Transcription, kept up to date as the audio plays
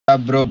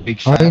Bro, big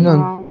होइन fan.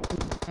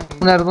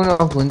 उनीहरु पनि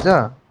of हुन्छ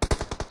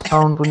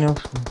साउन्ड पनि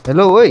अफ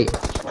हेलो ओइ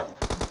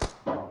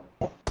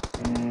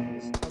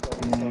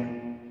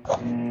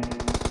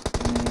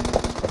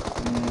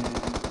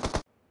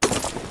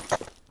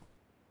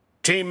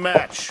Team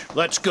match,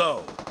 let's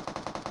go.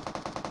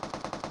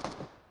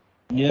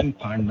 Game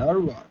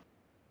Pandharva.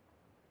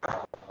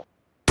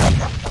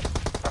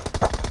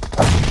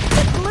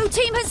 The blue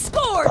team has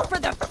scored for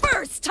the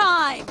first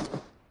time.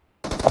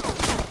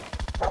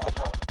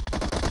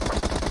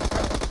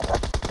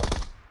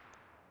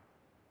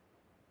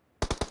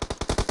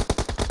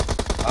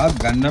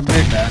 Gun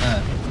update है ना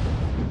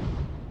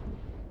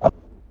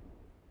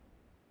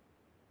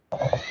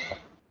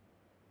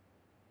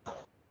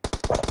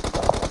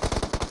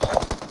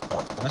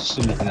बस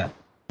लिखना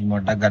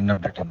मोटा गन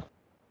अपडेट है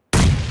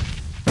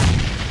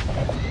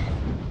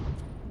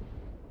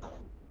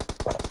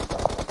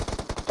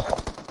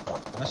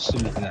बस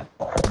लिखना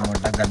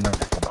मोटा gun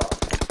update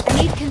I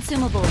need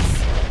consumables.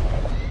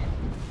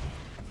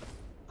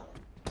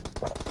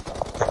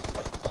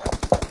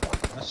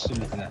 बस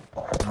लिखना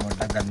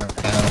मोटा gun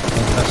update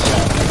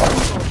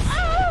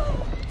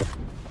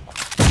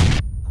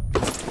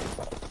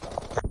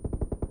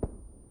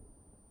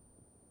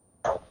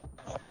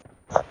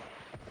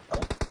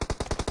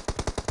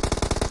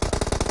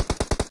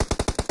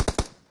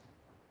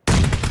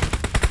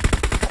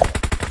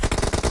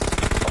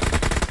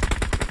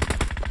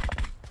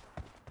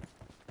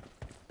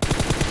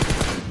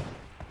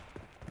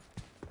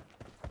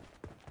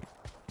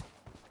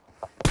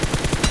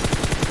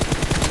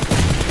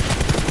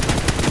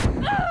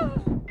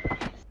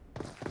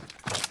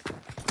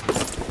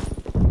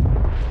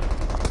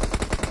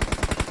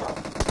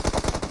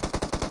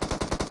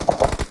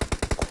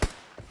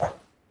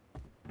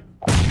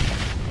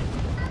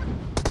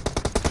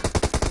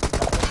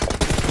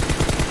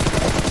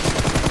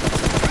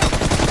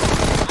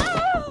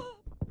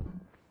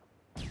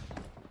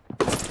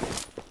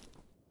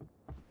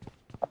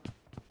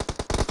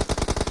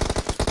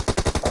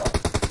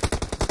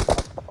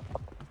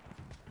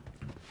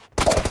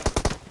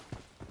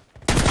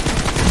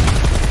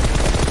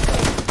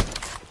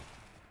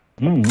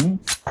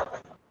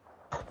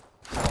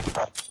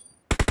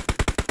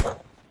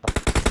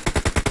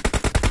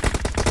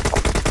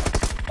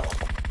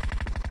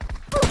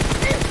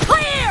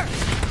Clear!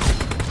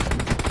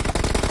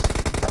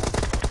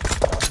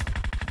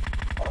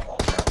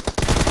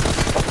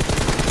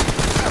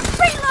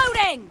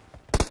 Reloading!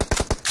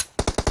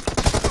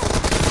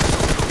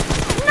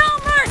 No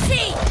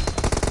mercy!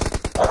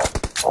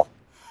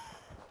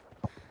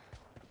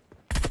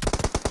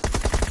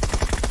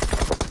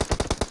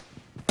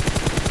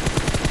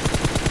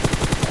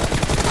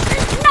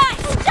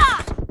 Nice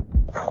shot!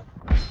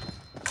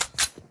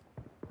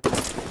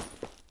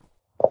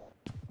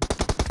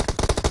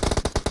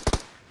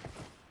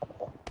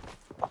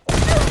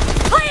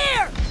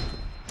 Clear!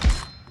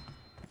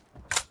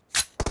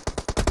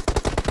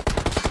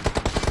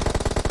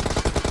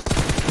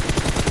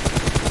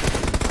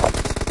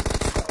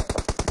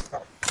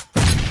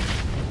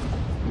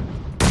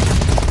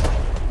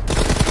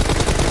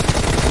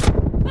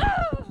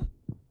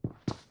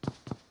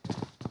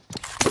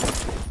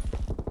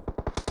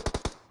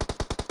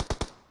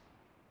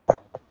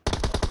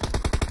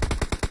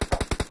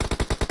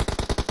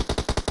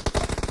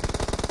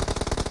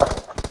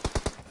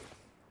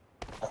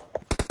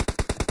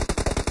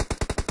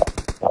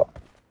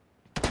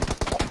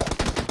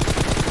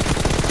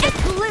 The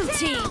blue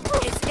team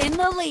is in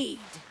the lead.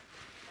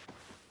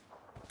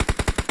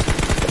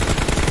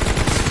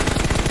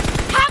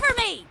 Cover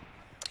me!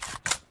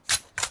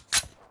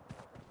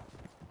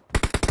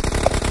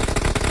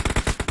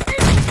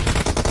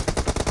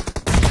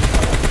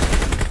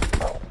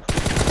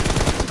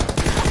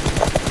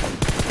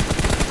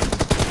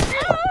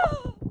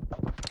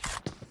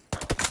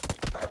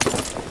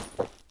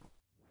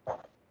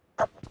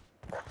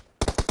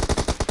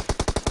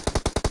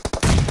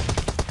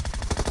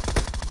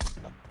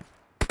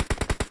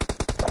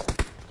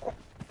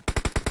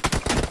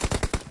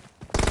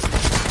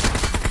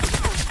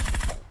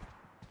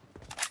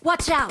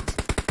 Watch out!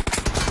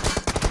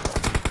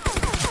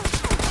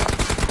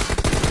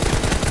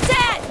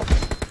 Dead!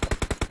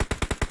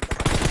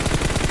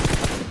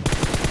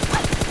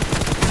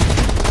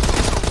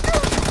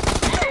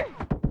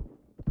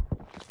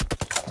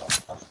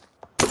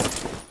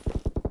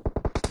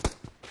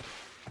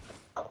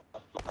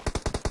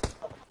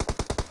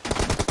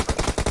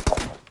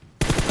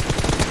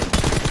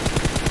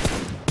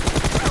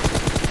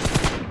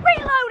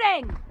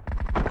 Reloading!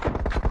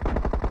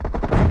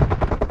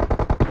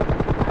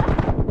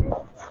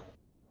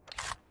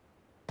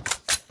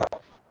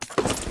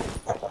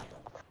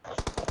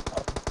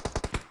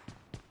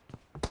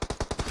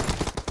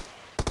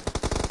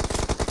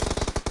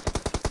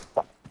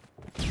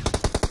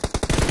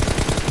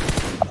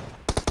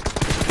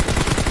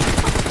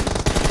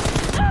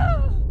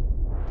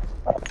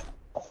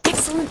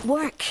 Excellent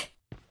work.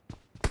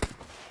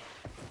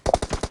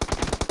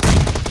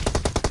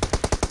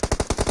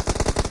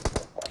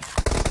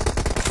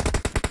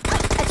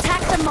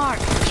 Attack the mark.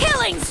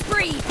 Killing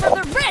spree for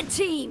the red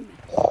team.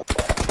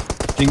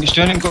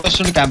 Kingston inko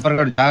వస్తుంది camper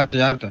గాడు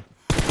జాగ్రత్త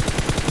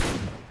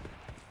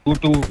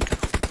 2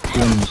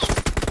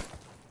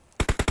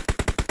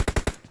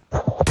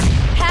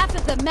 Half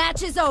of the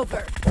match is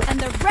over, and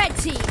the red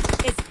team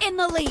is in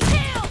the lead.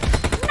 Kill!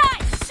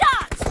 Nice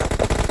shot!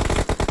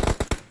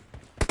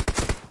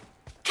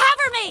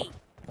 Cover me!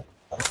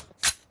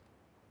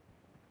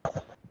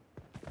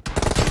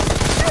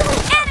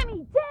 Enemy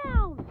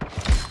down!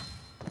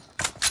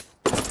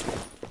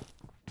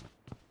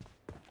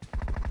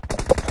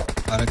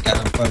 अरे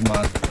camper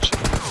मार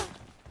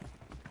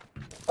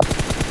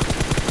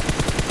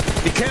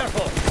Be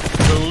careful.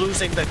 You're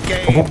losing the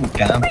game.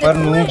 Camper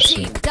The red noobs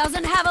team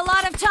doesn't have a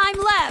lot of time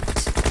left.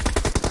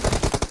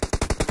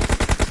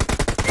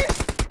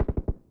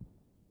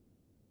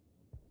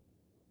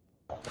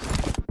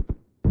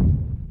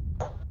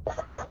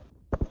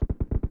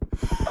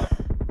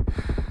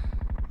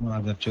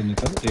 मार बच्चों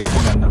निकल एक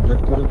gun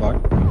update करो बात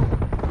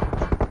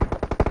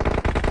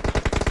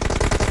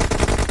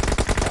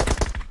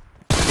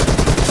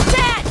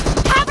Dead!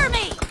 Cover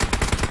me!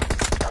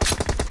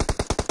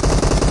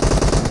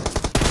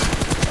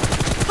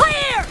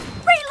 Clear!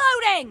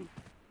 Reloading!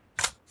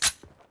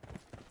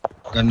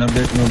 Gun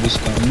update no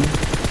discount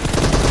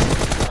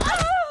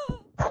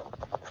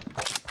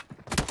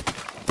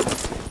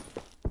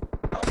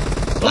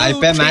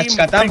live पे match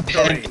खत्म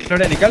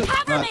थोड़े निकल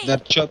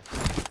दर्शक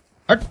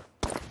हट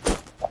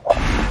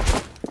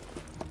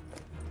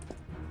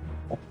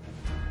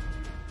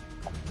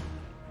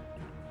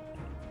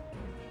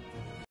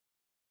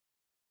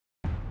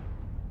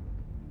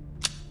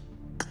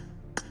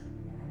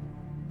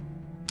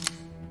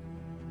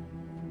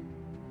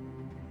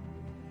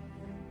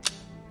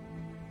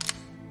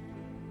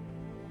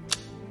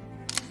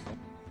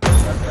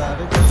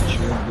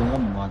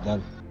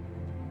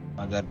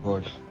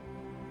motherboard.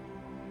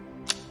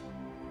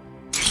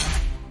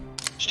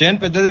 Stand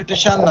पे दे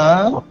टिशान ना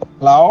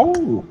लाओ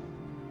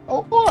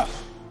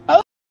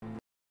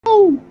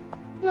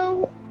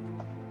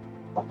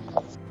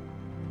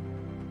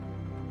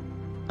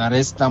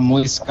Naresh Tammu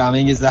is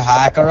coming. Is the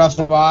hacker of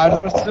the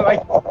world.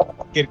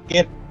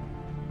 Cricket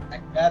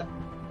hacker.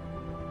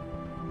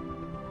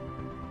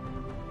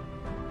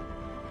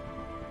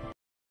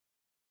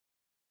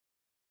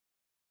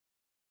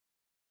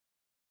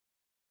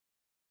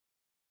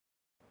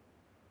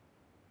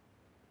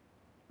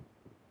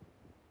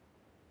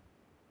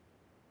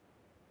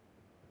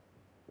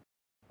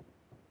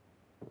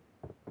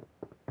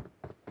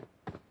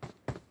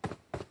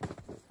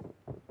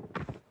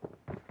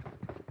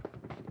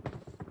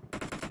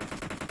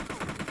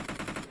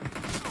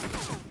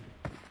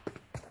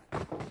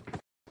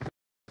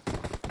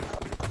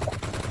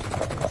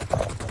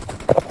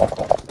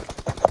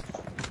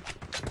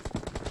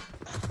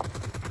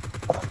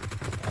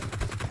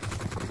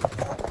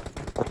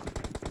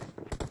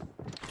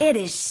 It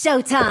is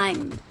showtime.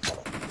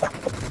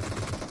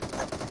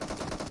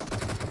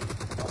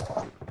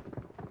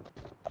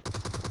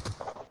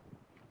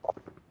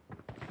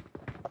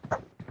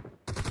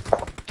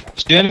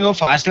 Steven go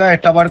fast la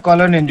etta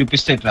padkoalo nenu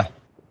chupiste itla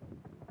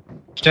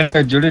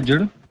Steven judu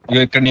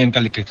yo ikkada nenu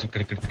kalli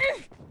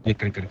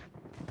ikkada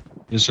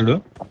yo sudu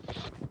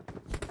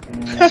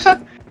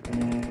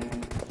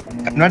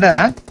kannada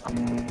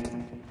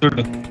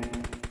sudu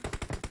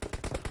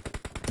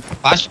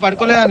fast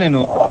padkoleda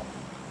nenu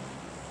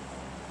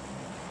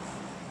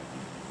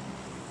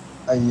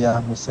అయ్యా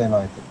miss అయినా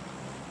అయితే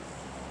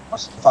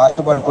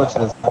fast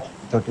పడుకోవచ్చు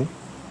తోటి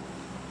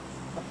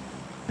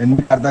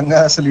ఎందుకు అర్థం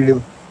కాదు అసలు ఇడు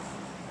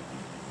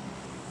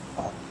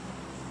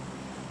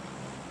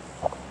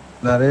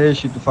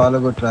నరేష్ ఇటు ఫాలో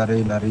కొట్టరా రే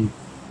నరీ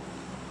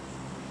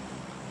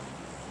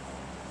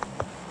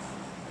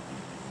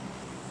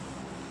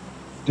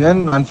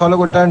unfollow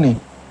కొట్టాడిని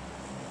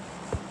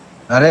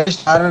Naresh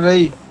sir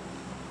rye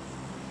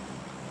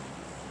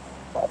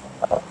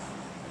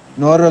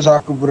No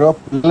Rozak bro,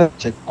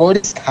 check code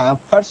is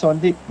campers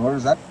only. No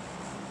Rozak.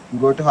 We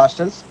go to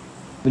hostels,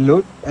 we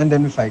loot and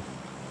then we fight.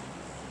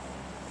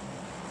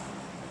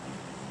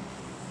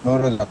 No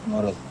Rozak.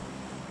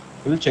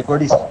 We'll check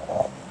code is.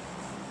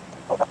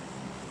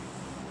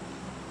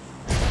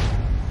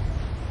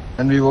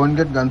 And we won't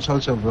get guns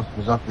also bro.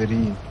 Rozak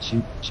very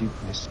cheap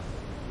place.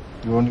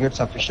 We won't get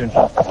sufficient.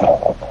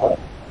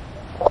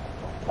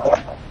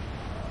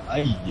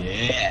 Ah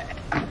yeah.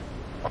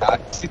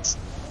 Dark 6.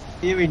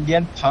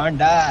 Indian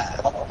Panda.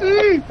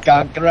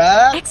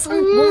 Conqueror.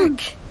 Excellent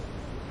work.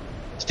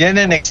 Stand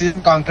and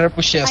exit Conqueror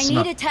push I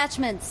need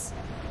attachments.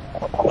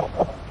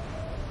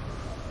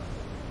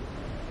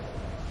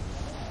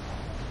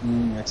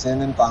 Exit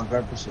and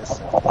Conqueror push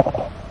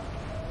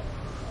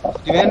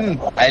Steven,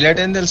 highlight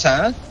and తెలుసా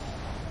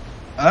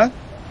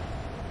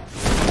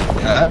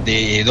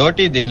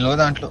ఏదోటి దీనిలో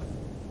దాంట్లో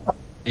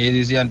ఏది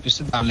easy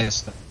అనిపిస్తుంది దానిలో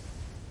వేస్తా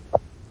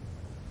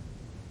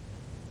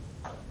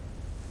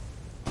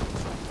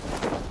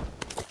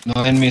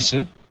No enemies,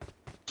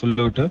 full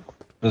loot,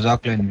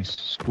 Rozak enemies,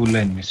 school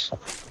enemies.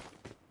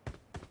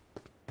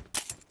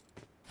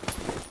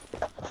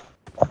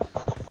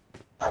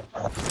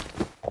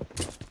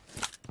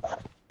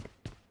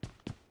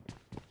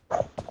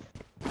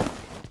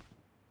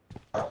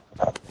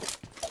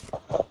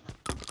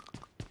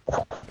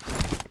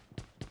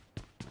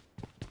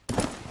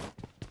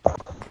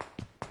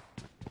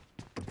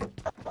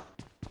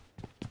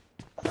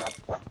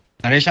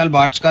 నరేషాలు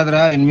bots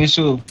కాదురా enemies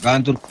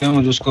గాని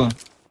తురుకునేమో చూసుకో.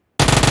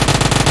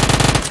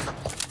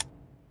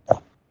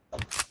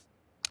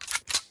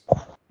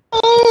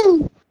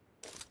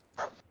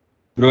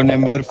 Bro,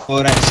 number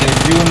 4, I said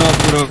you know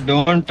bro,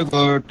 don't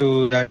go to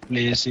that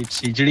place, it's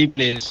CGD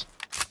place.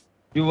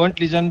 You won't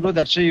listen bro,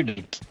 that's why you do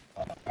it.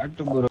 What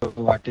bro,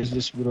 what is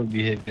this bro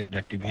behavior,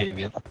 dirty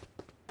behavior?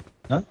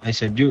 Huh? I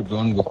said you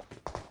don't go.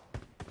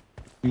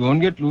 You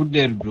won't get loot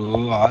there bro,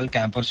 all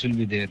campers will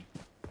be there.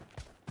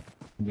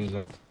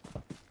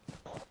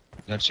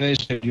 That's why I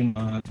said you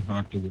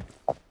not to go.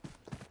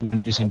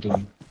 Don't listen to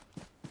me.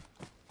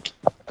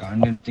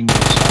 Can't anything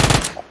else.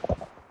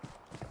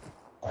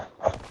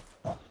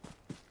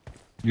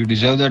 You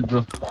deserve that bro,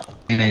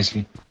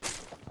 nicely.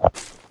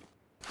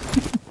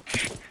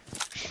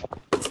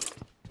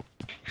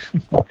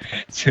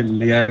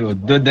 చెల్లిగా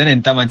వద్దని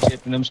ఎంత మంచి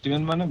చెప్పినాం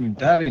Steven మనం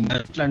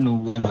విన్నట్లా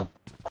నువ్వు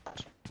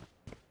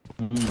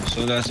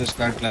సోలాసెస్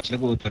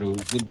క్లాస్లకు పోతారు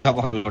బుద్ధ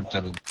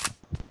కొడతారు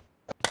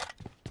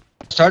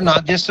start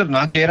నాకు చేస్తారు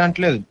నాకు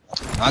చేయరంటలేదు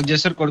నాకు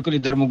చేస్తారు కొడుకులు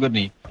ఇద్దరు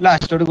ముగ్గురిని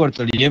లాస్ట్ తోడు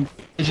కొడతాడు ఏం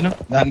ప్రయోజనం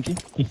దానికి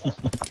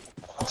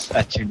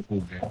సచ్చిడు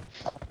కూర్చాడు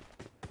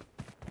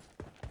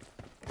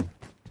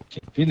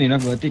చెప్పింది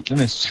వినకపోతే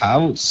ఇట్లనే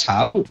సావు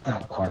సావు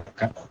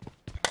కొడక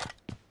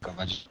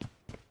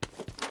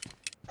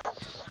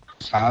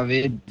సావే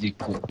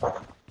దిక్కు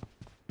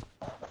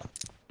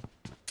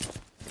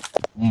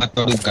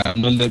తోడు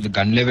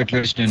గన్లే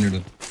పెట్టలేడు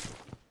స్టాండర్డు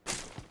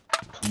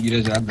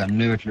ఈరోజు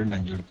గన్లే పెట్టలేడు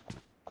అని చూడు.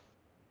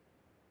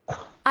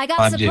 I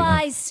got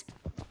supplies.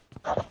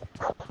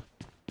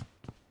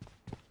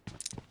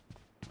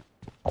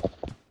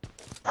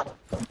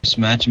 This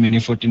match mini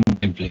 14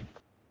 gameplay.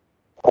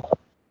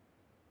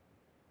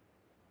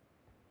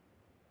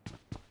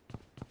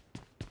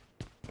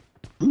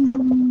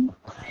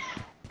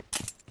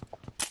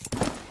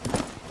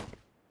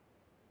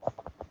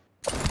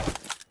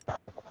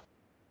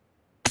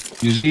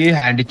 Usually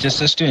hand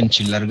ఇచ్చేస్తా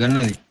చిల్లర్ గన్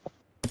అది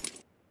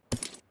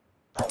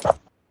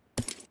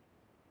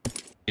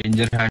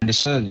డేంజర్ హ్యాండ్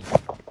ఇస్తుంది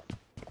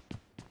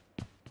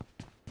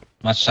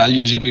మా సాల్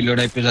యూజువల్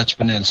రీలోడ్ అయిపోయి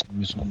చచ్చిపోయినా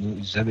ముందు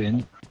ఇస్తుంది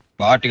అని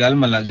బాటి కాదు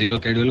మళ్ళీ 0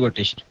 కేడీలు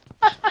కొట్టేసి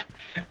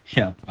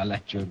మళ్ళీ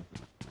చూడు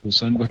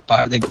కూర్చొని కొట్టి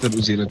పాట దగ్గర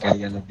 0 కేడీ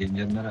కదా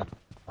డేంజర్ ఉన్నారా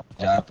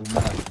జాగ్రత్త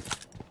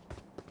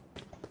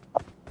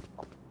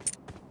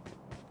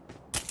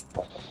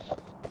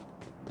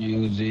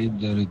యూజ్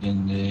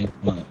దొరికింది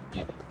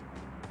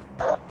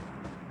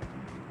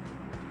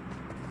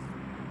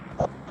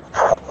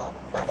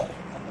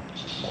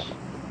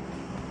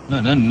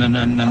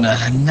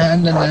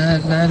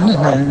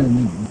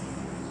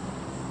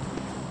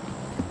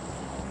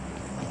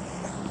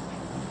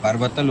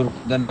పర్వతాలు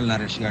ఉరుకుదాన్ని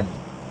నరేష్ గారు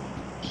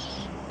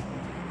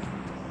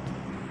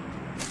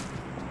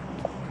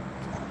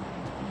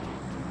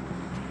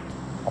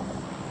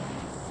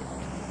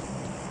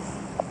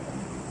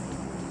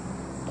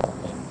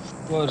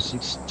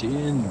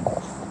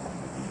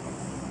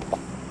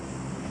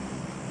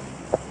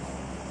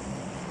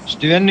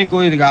స్టీవెన్ నీకు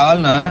ఇది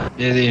కావాలనా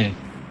ఏది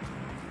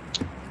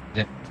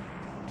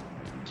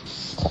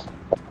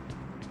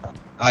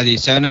అది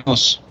 7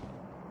 hours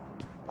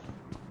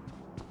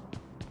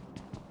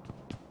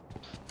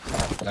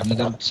అన్ని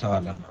దొరికి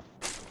సవాలన్న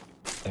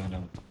 7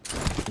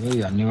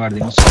 hours అన్ని వాడి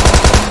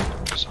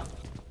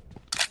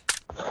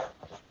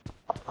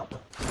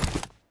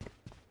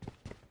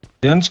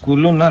తిని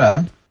స్కూల్లో ఉన్నారా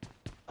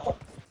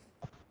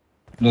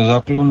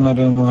రోజాకులు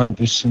ఉన్నారేమో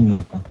అనిపిస్తుంది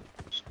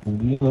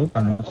స్కూల్లో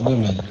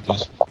కనబడలేదు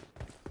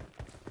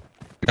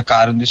ఇక్కడ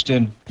కారు ఉంది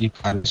స్టేన్ ఈ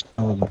కారు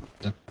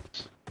తీసుకున్నా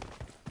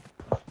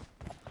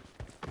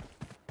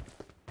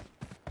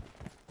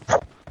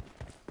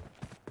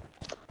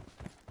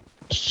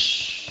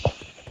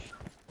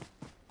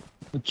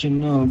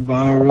చిన్న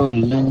బారో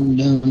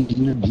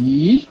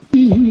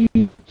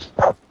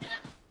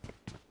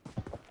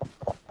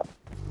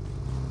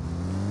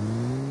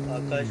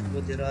ఆకాశ్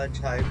బుద్ధిరా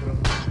ఛాయ్ బ్రో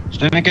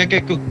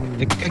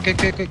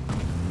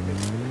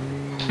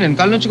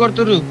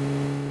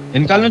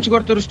వెనకాల నుంచి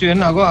కొడుతురు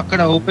స్టీవెన్ అగో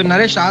అక్కడ ఓపెన్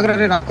నరేష్ ఆగ్రా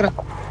రే రాకరా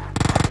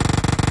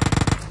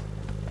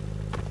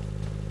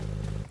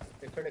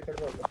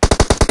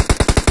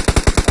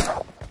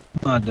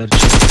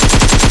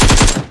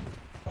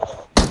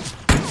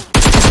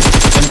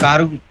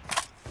కారు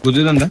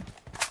కుదురుందా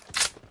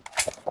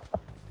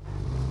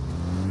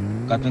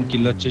కథం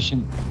కిల్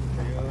వచ్చేసింది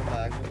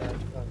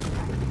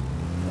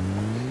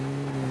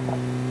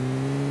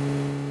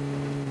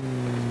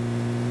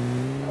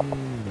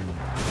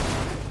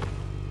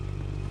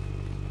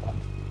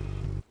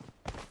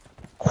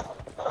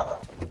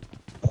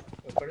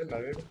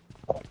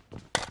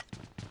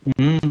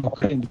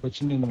ఎందుకు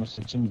వచ్చింది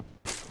మస్తు వచ్చింది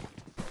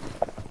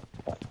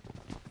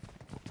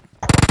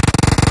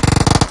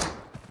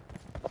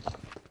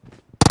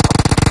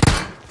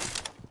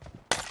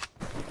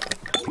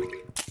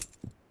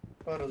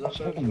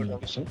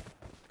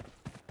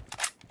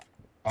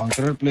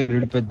కౌంటర్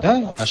ప్లేయర్ పెద్ద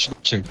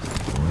అశోక్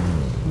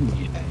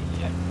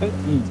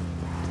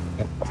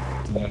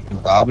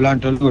బాబు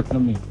లాంటి వాళ్ళు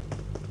కొట్టినాం మేము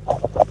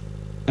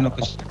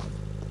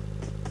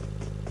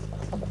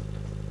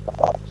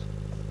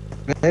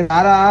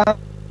రారా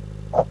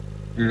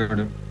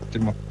వీడు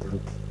తిమ్మకుడు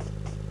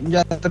ఏం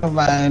చేస్తున్నావు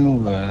బాయ్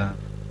నువ్వు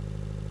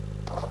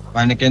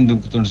వానికేం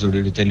దుంకుతుండు చూడు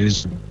వీడు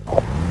తెలివిస్తుడు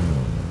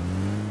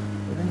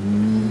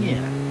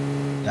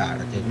ఆడ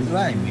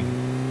తెలియదురా మీకు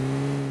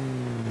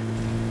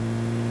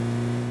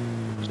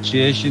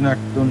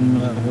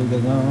చేసినట్టున్నారు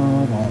కదా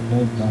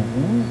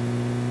రాలేదాము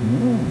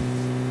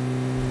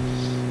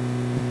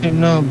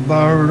చిన్న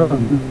బాడు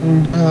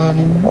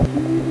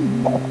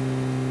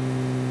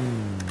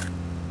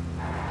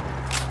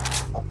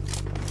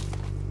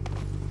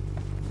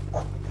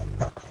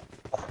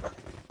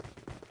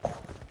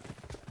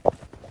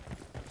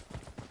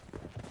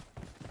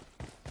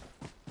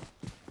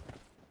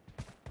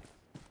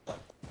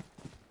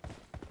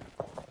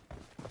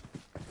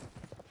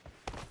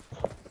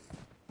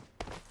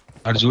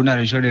అటు చూడు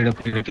నరేషోడు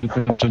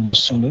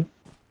చూస్తుండు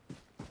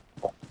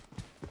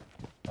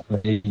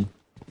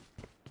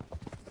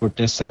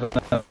కొట్టేస్తా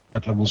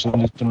అట్లా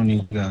కూర్చొని చూస్తున్నావు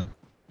నీకుగా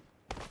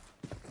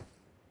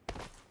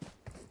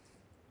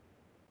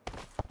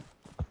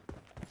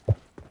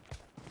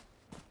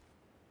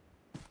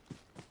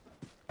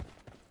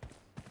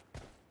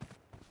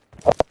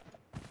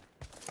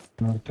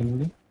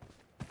తెలుగు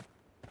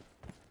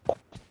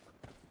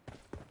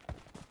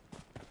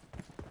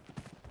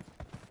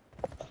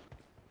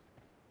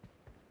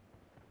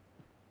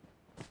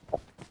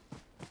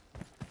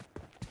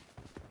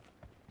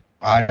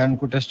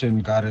ఆడనుకుంటే స్టేన్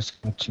కార్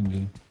వేసుకుని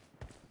వచ్చింది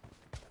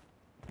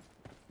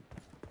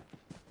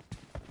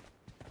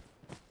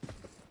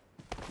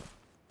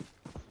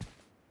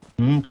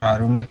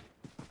కారు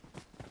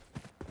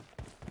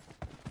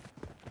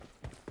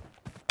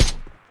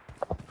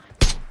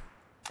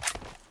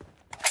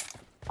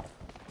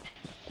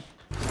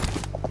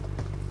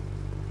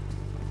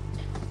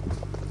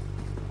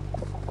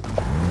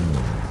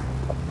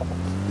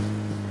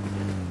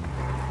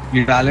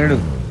ఈ రాలేడు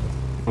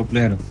pro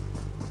player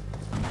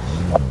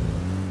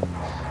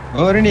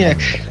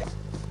Orniak.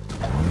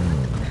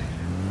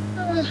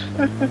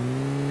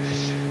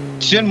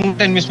 Sian move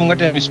 10 miss munga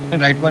 10 miss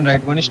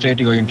right one straight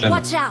go intla.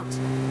 Watch out.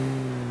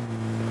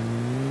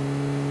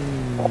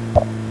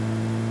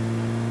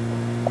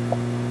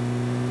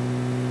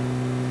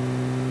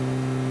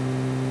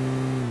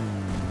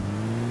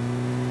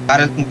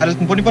 Karal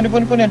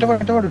poni ante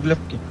vadu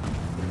left ki.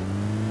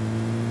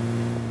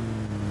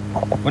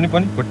 Poni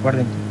put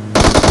padu.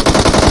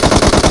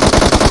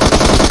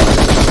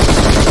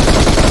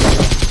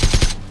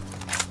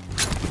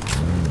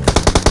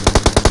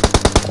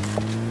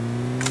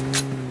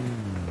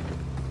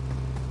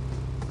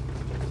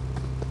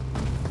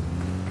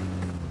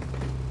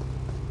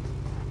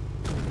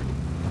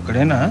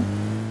 ఇక్కడేనా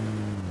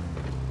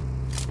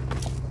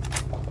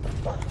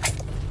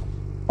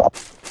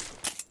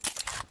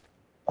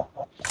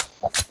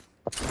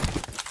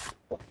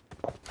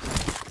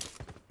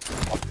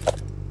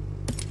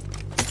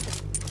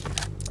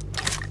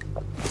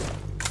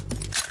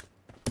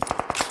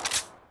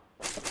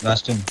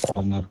last time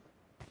ఉన్నారు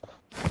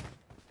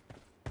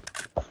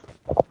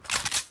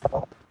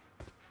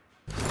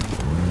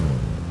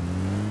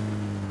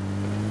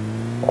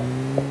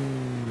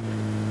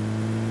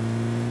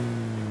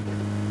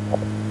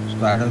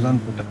Spiders on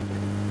put.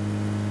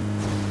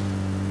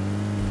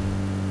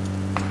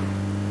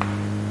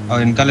 Oh,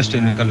 in color,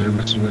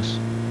 reverse.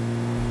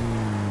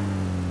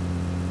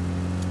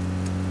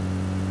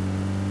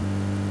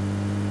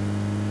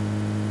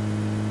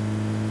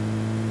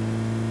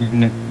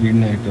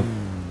 Ignite.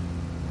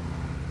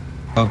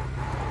 Oh,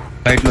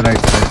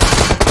 right.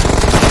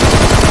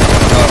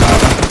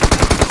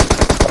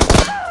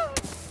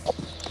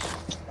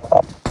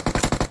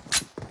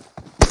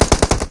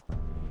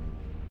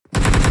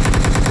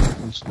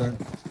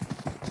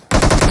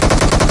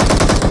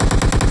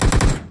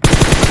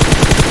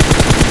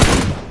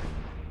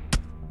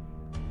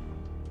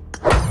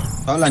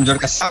 Saul anjur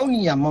ka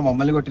sauni amma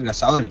mammali kottira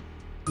sauri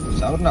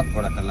nak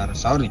koda kallara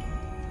sauri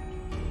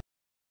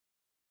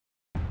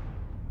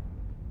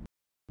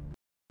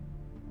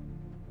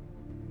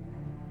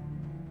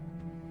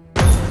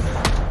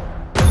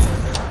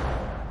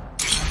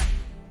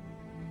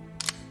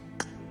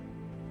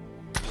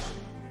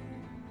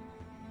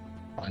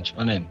మంచి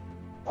పని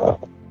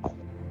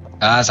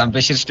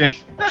సంపేష్ state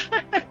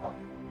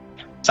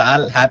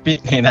చాలా happy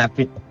నేను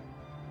happy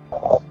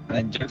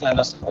అంజర్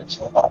class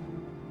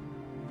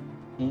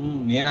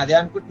నేను అదే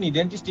అనుకుంటున్నా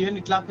ఇదేంటి Steven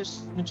ఇట్లా ఆఫీస్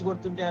నుంచి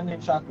కొడుతుంటే అని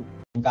నేను షాక్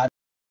ఇంకా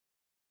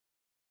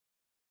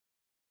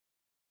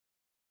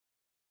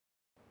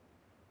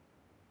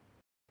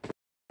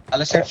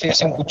అలా సైడ్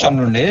ఫేసింగ్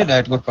కూర్చొని ఉండే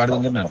డైరెక్ట్ కొట్టి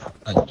పడుతుంది నన్ను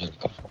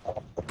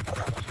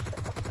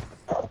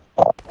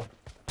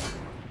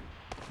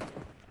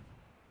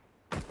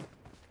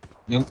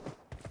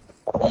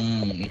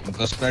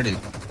ఇంకో స్క్వాడ్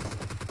ఇది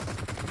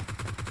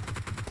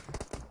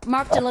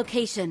Marked a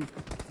location.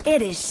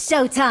 It is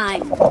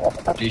showtime.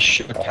 It is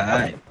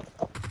showtime.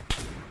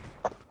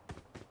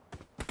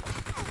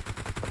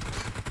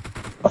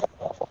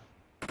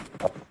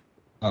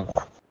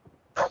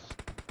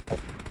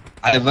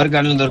 అది ఎవరి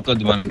గన్నులు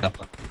దొరకొద్దు మనకు తప్ప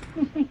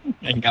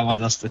ఇంకా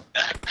వస్తుంది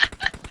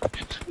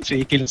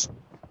 3 kills.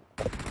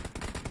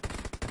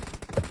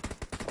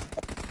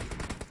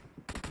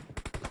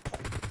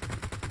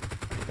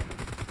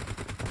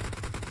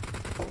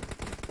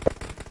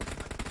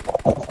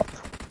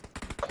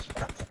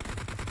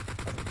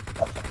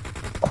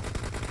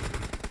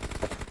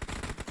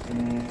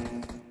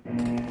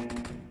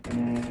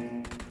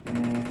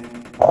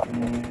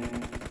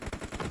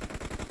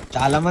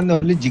 చాలా మంది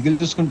ఓన్లీ జిగిల్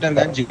చూసుకుంటారు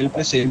కానీ జిగిల్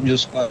ప్లస్ ఏం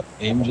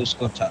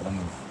చూసుకోరు చాలా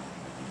మంది.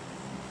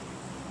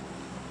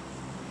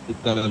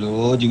 ఇక్కడ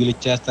ఓ జిగిల్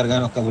ఇచ్చేస్తారు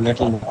కానీ ఒక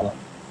బుల్లెట్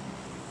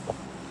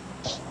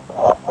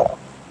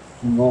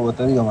ఇంకో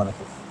పోతుంది ఇక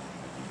మనకు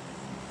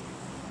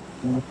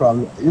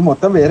ప్రాబ్లం. ఇది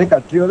మొత్తం వేరే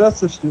కంట్రీ కదా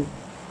సృష్టి.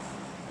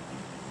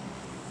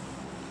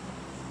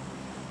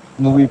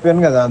 నువ్వు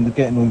అయిపోయాను కదా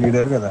అందుకే నువ్వు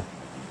లీడర్ కదా.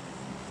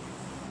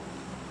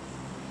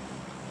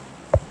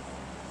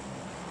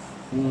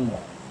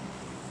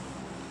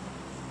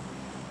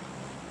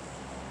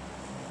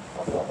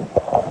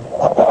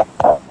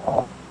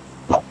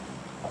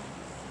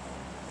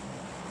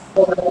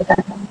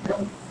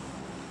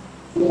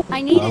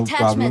 I need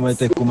ప్రాబ్లం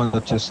అయితే attachments. ఎక్కువ మంది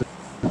వచ్చేస్తారు.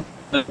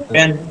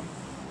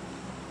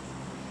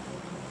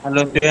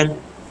 हेलो स्टूडेंट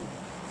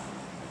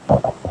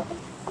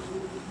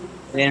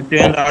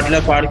स्टूडेंट రాట్లే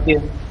పాడికి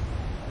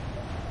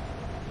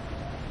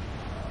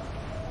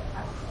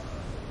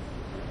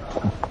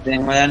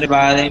దేమయాన్ని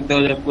బాగా ఏంటో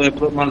చెప్పు.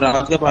 ఎప్పుడు మన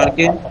రాట్లే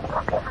పాడికి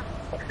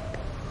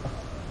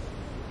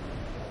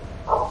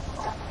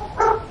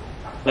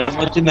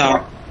వచ్చిందా?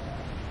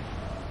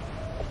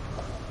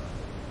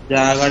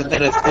 జాగ్రత్త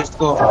రెస్ట్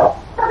తీసుకో.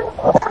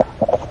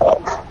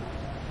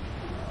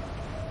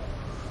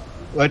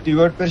 What you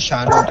got per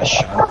Shanu?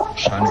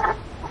 Shanu.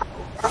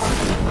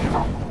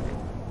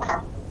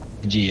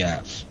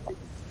 GF.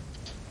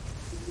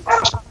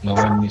 No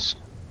one miss.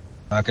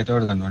 నాకైతే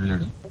వాడు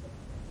కనబడలేడు.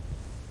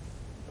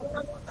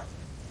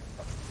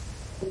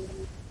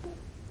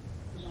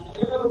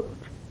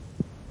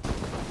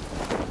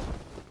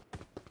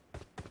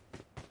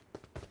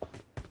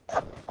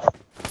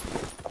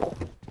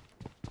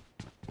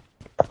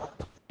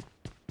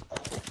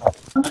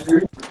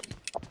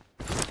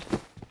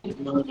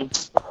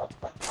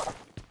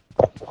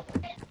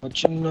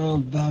 చిన్న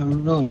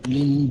బావులో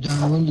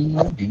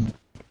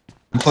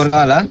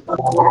కావాలా?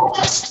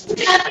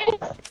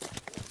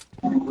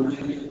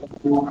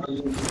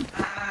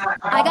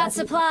 I got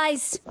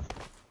supplies.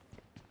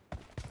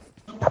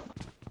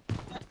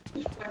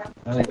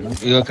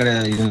 ఇక్కడ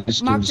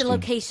Marked a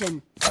location.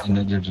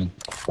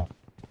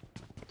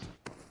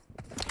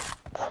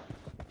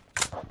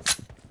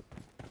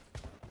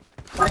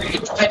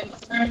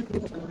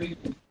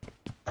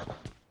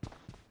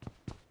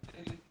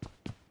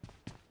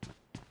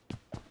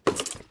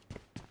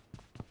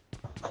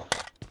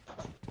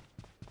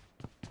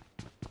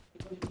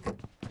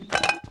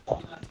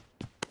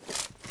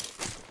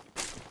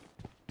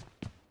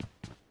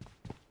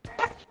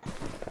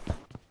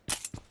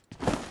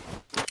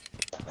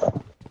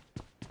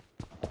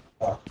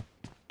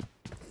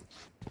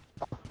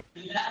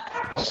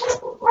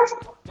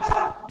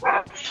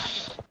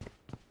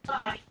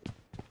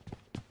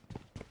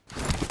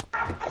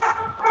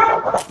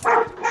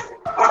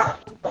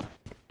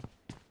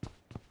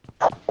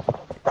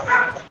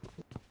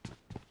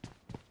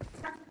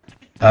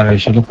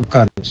 Arayışını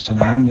kukarmışsın.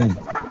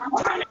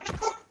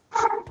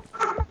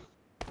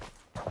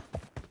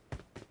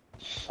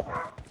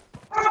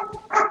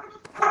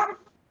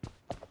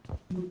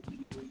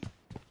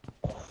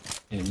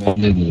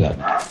 Böyle güzel.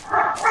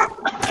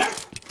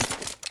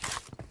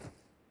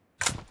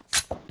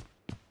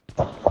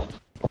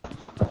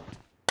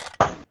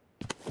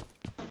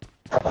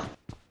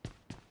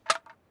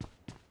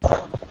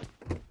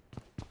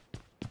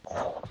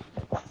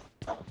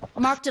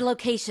 Marked a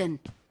location.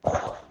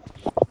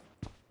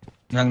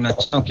 నాకు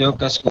నచ్చిన ఒకే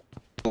ఒక్క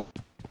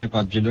స్కోర్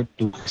పబ్జీలో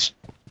 2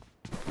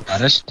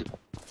 అరెస్ట్.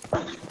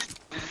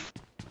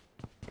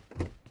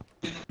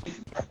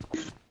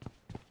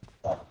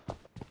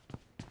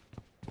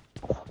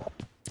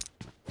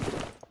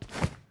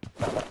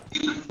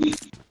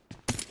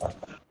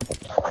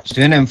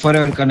 స్టేన్ M4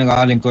 ఎవరికన్నా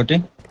కావాలి ఇంకోటి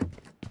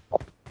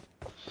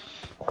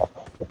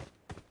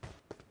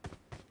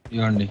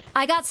ఇవ్వండి.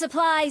 I got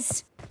supplies.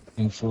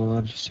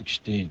 M4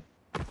 16.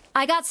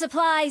 I got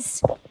supplies.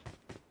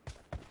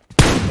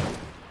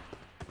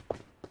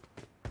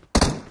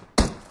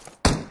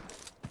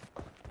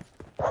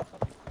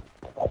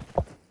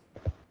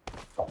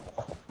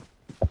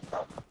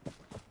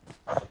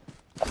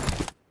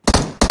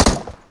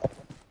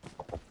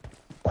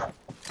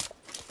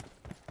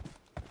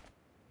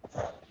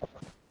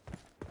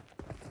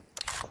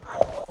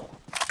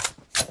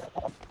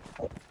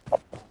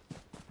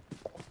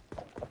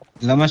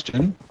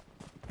 Lamaston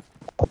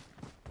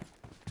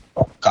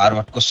car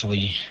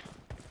పట్టుకొస్తాయి.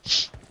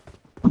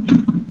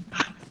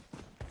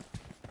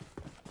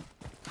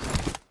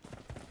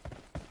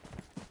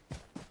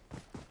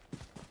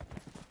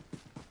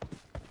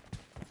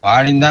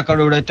 వాడిందాక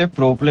అయితే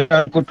ప్రో ప్లేయర్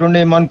అనుకుంటుండే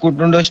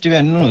ఏమనుకుంటుండో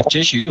స్టీవెన్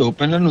వచ్చేసి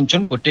ఓపెన్ లో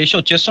నుంచొని కొట్టేసి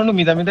వచ్చేస్తుండు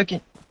మీదకి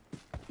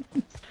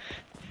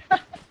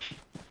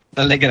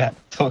వాళ్ళ దగ్గర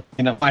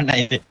తినమండి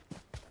అయితే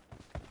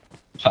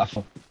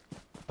పాపం.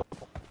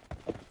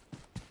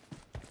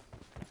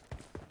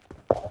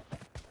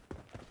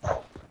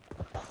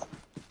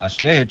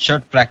 అసలే హెడ్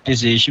షాట్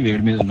ప్రాక్టీస్ చేసి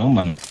వేడి మీద ఉన్నాం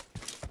మనం.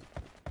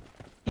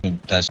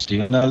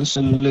 దస్టిగాలు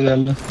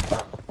సుల్లుగాలు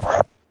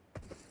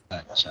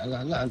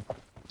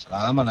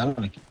రామనాలు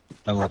మనకి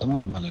ఇట్లా పోతాం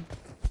మనకి.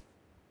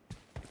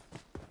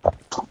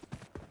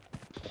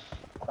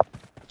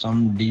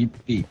 సమ్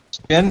డిపి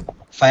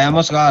 5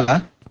 అమోస్ కావాలా?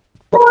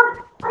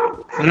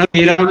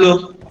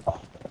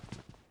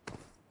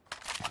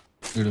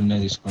 ఇక్కడ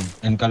ఉన్నాయి తీసుకోండి,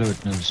 వెనకాల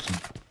పెట్టిన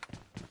తీసుకోండి.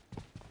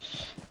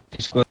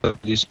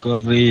 తీసుకో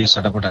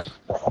సటపట.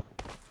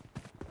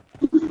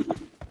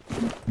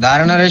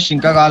 దారి నరేష్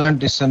ఇంకా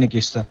కావాలంటే ఇస్తా, నీకు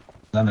ఇస్తా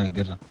దాని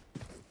దగ్గర.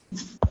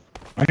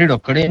 అంటే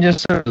ఒక్కడేం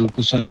చేస్తాడు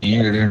కూర్చొని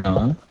ఏడేనా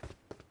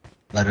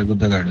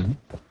బర్రెగుద్దగాడు.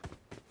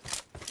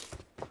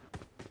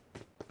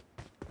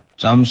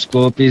 Some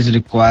scope is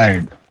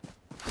required.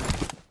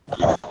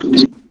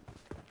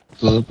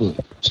 Scope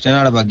stain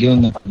ఆడ బగ్గి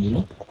ఉంది.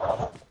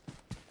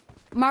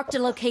 Marked a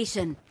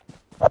location.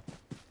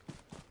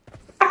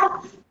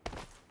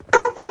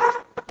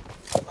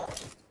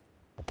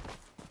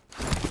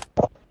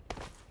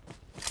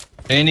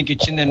 ట్రైన్కి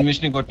ఇచ్చింది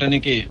ఎనిమిషన్ని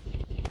కొట్టడానికి,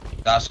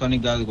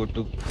 దాసుకోనికి కాదు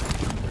కొట్టు.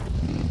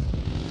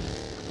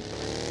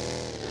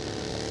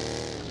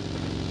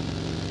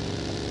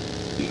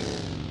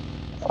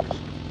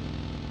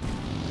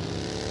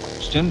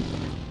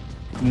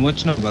 నువ్వు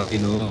వచ్చినావు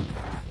బాబీలో,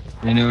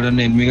 నేను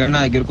ఎవడన్నా ఎనిమిదిగా నా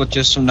దగ్గరకు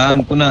వచ్చేస్తుండా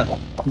అనుకున్నా.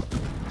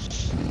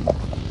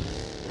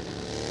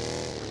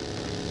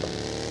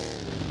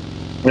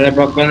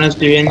 పక్కన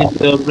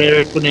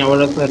పెట్టుకుని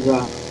ఎవడొస్తారుగా.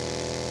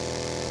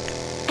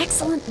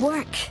 Excellent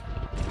work.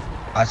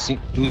 ఆ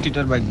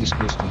 2-seater బైక్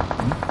తీసుకొస్తాను.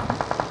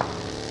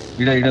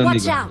 ఇడ ఉంది.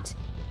 Watch out.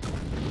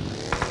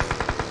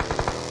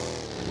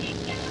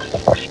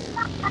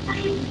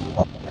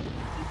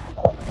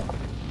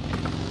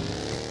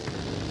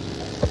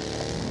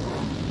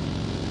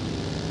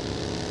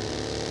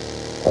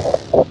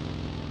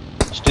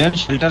 Stain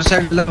shelter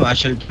side లో ఆ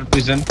షెల్టర్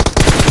ప్రిజన్.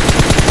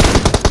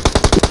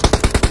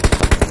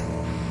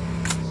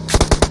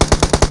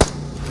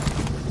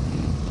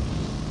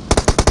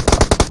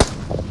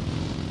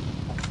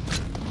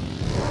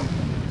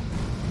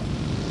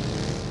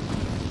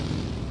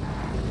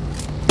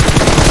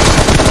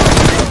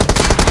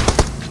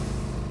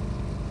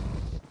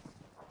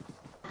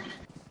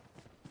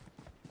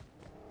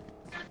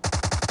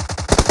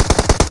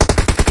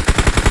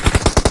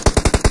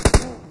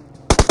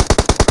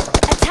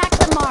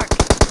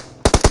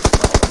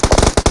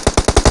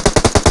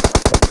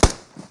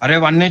 అరే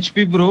 1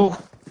 HP బ్రో,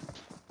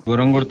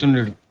 ఘోరం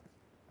కొడుతున్నాడు.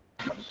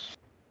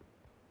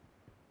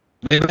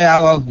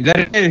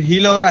 ఇదర్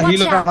హీలో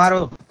మారో.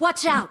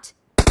 Watch out.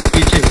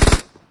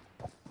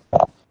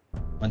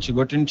 మంచి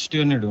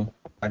కొట్టించి ఉన్నాడు.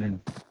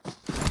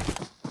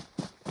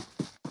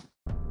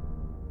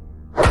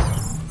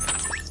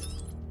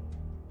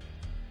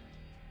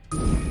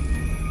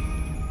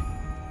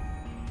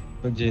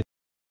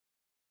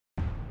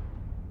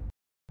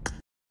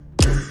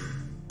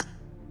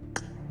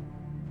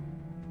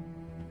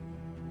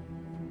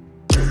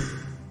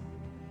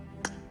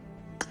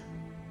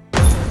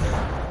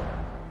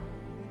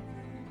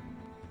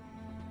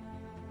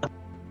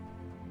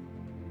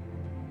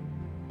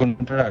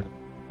 ఉంటాడు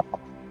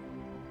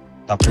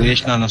తప్పు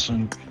చేసిన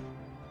అనవసరం.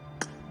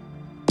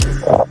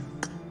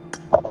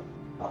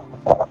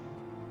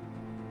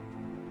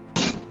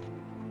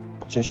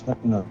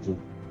 చేసినట్టున్నారు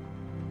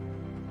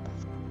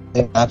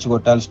మ్యాచ్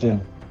కొట్టాలి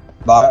స్టేన్.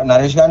 బాగా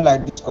నరేష్ గారిని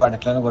లైట్ తీసుకోవాలి,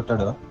 ఎట్లయినా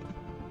కొట్టాడు.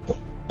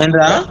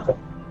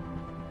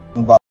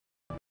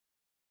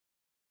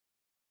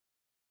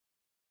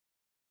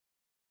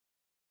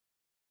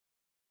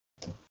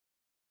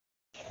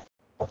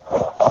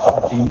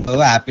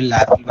 యాపిల్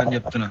అని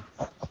చెప్తున్నా.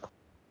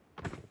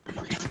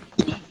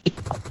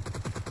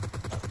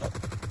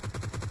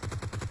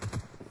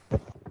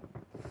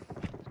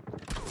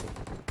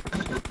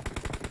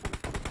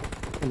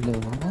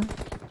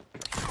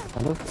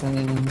 హలో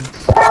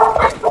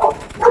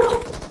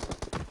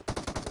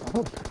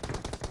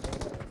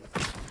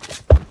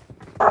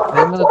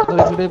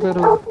ఫ్రెండ్స్,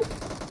 అయిపోయారు.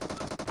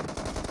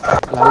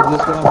 లైవ్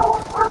తీసుకున్నాం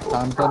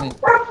దాంతోని.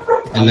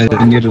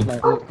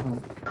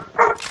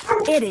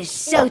 It is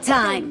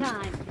showtime.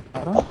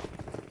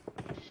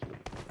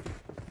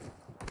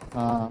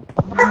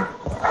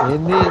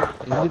 ఏంది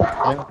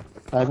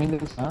టైమింగ్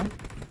తెలుసా?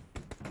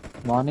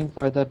 మార్నింగ్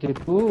 5:30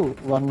 to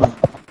 1,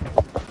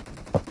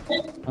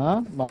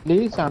 మళ్ళీ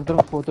సాయంత్రం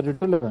 4:30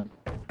 to 11.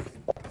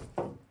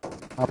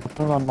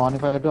 Afternoon 1,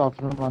 morning 5 to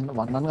afternoon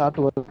 1 అనగా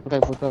 12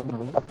 అయిపోతారు.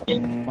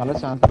 మళ్ళీ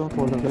సాయంత్రం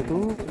 4:30 to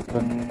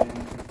 11.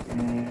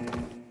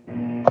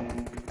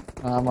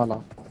 మళ్ళా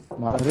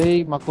మరి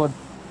మాకు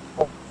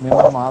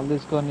మేము మాల్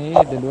తీసుకొని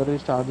డెలివరీ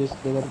స్టార్ట్ చేసి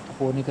దగ్గరికి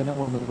పోనీకనే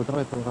 300 రూపాయలు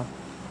అవుతుందా?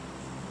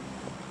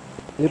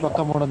 ఇది పక్క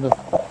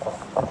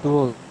 300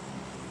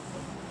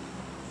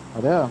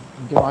 అదే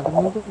ఇంకే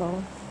మాట్లాడుతున్నా.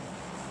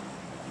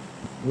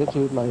 ఇదే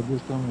చూడట్లా, ఇది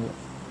తీసుకున్నాం.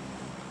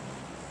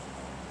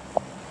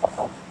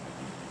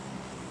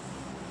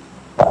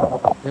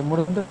 ఏం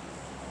మూడు అంటే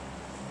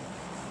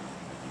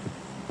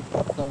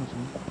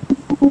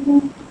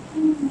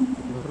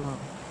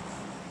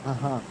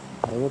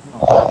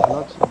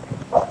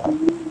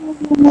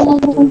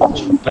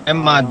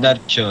मदर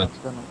चोद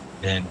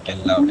बहन के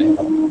लौड़े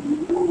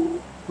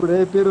ఇప్పుడు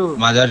అయిపోయారు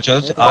मदर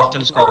चोद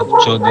हॉस्टल को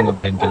चोद दूंगा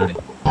बहन के लौड़े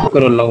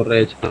करो लव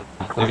रेज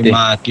तेरी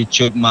माँ की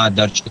चोद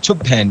मदर चोद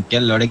बहन के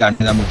लौड़े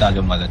गाने का मुताज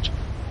हो मदर चोद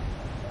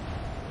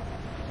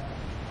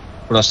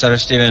प्रोफेसर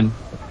स्टीवन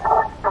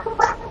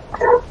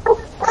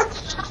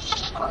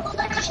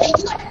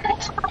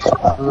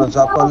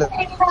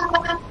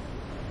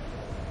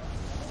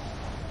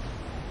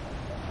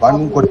वन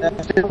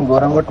కొట్టేస్తే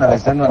ఘోరం కొట్టిన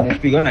లెసన్ 1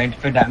 HP గా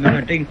 95 డ్యామేజ్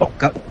అంటే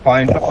ఇంకొక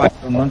పాయింట్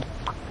ఉంది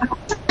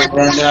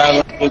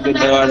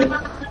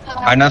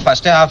ఆయన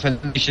ఫస్ట్ హాఫ్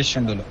హెల్త్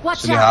తీసేసిండు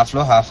అసలు హాఫ్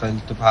లో హాఫ్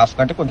హెల్త్ హాఫ్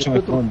కంటే కొంచెం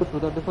ఎక్కువ ఉంది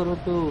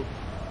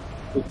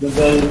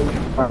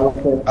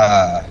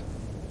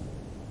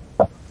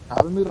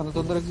మీరు అంత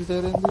తొందరగా ఎగ్జిట్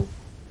అయ్యారేంది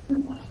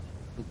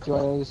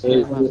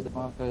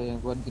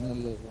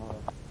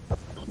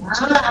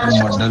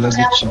మొడ్డలో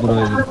గిచ్చి బ్రో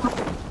ఇది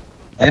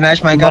a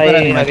nice mic opera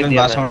mic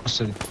boss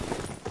వస్తుంది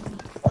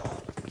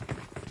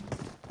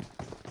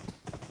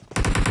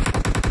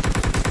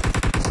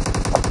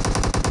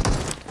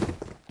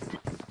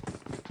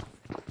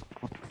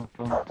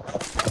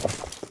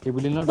ఈ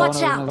బిల్డింగ్ లో డౌన్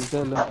అయినా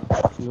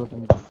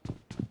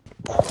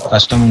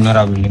కష్టం ఉన్నారు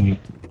ఆ బిల్డింగ్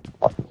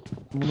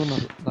ముందు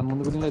ఉన్నారు దాని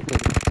ముందు బిల్డింగ్ అయితే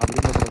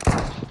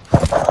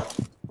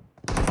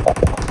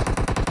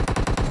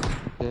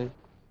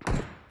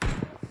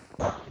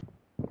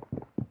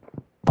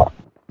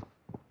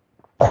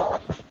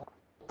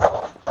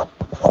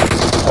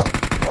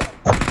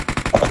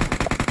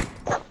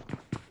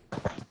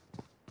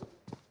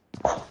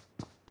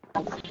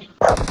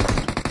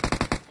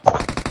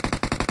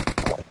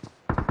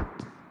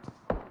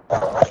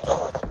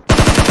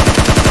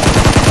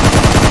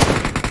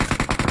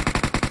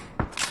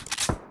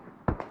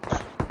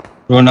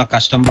బ్రో నా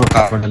కష్టం బ్రో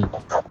కాపాడాలి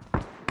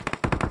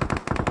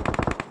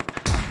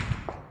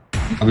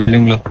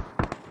బిల్డింగ్ లో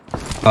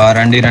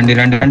రండి రండి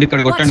రండి రండి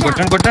ఇక్కడ కొట్టండి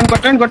కొట్టండి కొట్టండి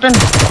కొట్టండి కొట్టండి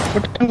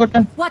కొట్టండి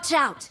కొట్టండి Watch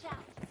out!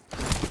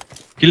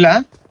 కిల్లా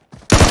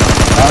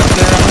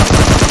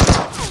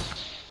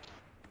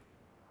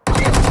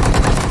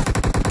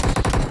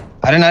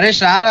అరే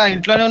నరేష్ రా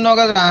ఇంట్లోనే ఉన్నావు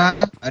కదా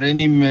అరే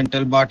నీ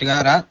మెంటల్ బాట్ గా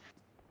రా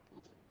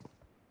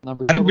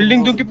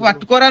బిల్డింగ్ దుక్కి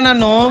పట్టుకోరా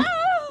నన్ను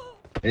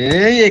ఏ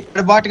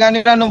ఎక్కడ బాట్ గానీ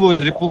రా నువ్వు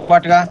రిప్పు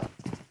బాట్గా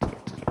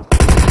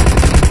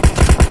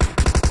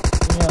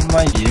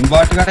అమ్మా ఏం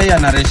బాట్ గాడయ్యా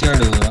నరేష్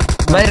గాడు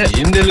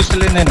ఏం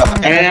తెలుస్తలేదు నేను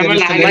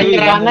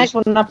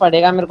सुनना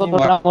पड़ेगा मेरे को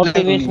थोड़ा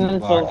मोटिवेशनल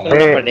सॉन्ग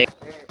सुनना पड़ेगा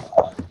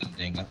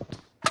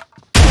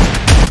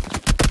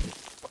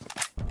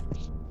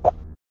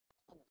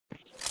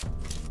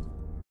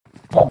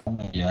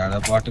ఏడ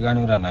బాట్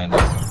గానీ రా నాయన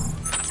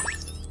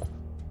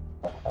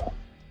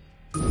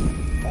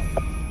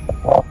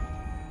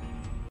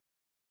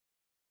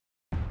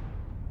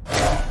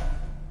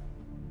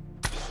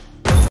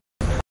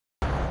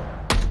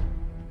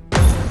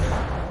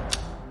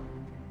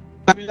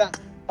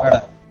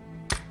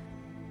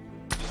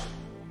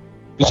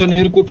కూర్చొని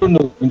నీరు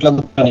కూర్చుండు ఇంట్లో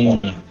కూర్చొని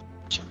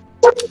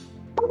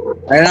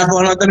అయినా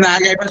ఫోన్ అవుతుంది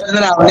నాకు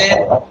అయిపోతుంది రావులే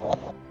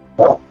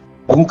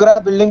దుంకురా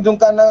బిల్డింగ్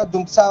దుంకన్నా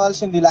దుంకు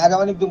సావాల్సింది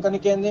లాగవానికి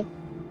దుంకనికి ఏంది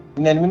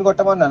నేను ఎనిమిది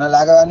కొట్టమన్నా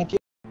లాగవానికి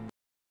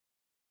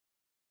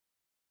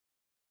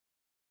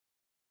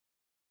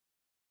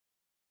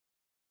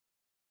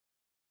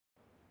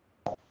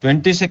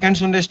ట్వంటీ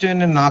సెకండ్స్ ఉండేస్తే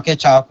నేను నాకే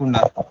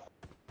చాకుండా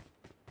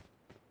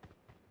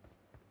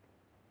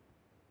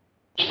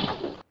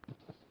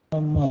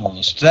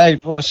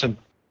అసలు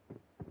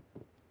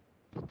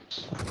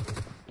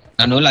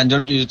నన్ను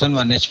లంజోడు చూస్తాను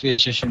 1 HP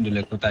వేసేసిండు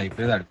లేకపోతే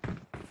అయిపోయేది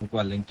అడుగు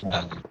వాళ్ళు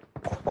ఇంకుండాలి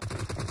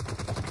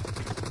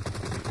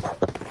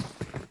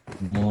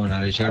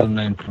నరేషాడు ఉన్న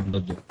ఇంట్లో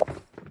ఉండొద్దు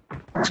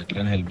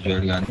ఎట్లయినా హెల్ప్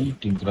చేయడు కానీ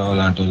టింకురావు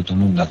లాంటి వాళ్ళతో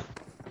ఉండాలి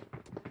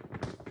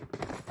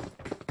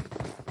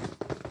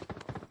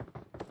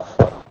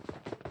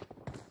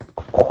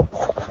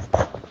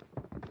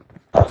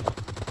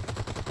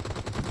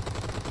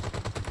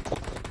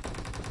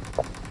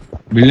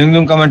బిల్డింగ్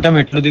దుంకమంటే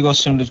మెట్లు దిగి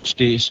వస్తుండు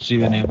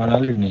స్టీవెన్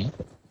ఏమనాలి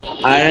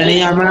అని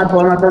అమ్మ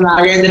ఫోన్ అవుతుంది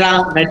నాగేంద్రా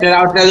నెట్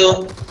రావట్లేదు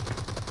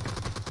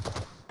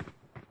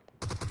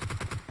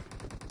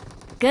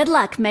Good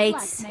luck,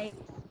 mates.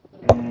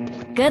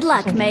 Good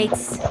luck,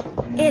 mates.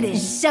 It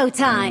is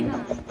showtime.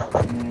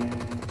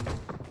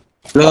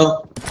 Hello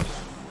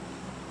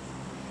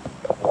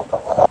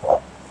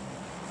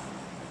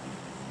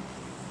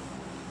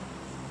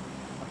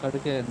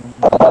అక్కడికే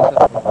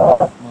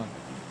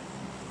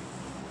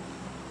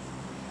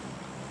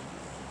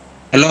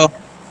హలో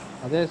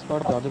అదే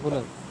స్పాట్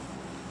జార్జిపూర్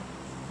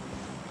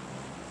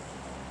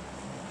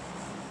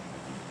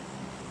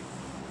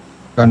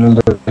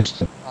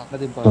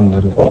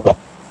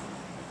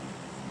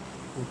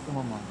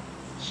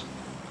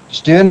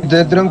స్టీవెన్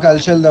ఇద్దరిద్దరం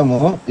కలిసి వెళ్దాము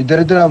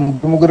ఇద్దరిద్దరం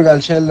ముగ్గురు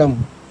కలిసి వెళ్దాము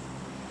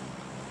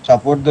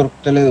సపోర్ట్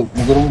దొరుకుతలేదు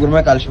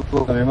ముగ్గురమే కలిసి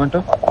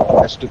ఏమంటావు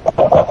ఫస్ట్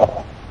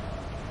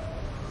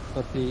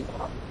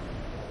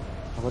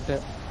ఒకటే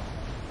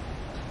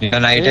ఇక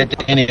నైట్ అయితే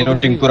నేను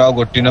టింకురావు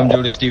కొట్టినాం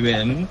చూడు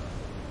స్టీవెన్.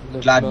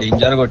 ఇట్లా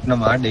డేంజర్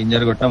కొట్టినాం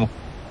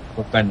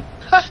ఒక్కండి.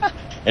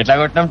 ఎట్లా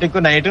కొట్టినాం టిక్కు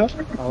నైట్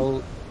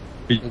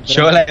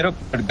షోలో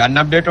గన్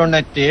అప్డేట్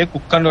ఉండైతే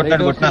కుక్కని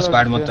కొట్టాడు కొట్టిన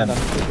స్క్వాడ్ మొత్తం.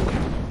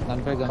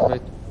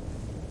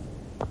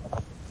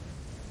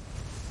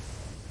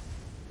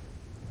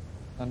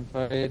 గన్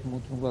ఫైట్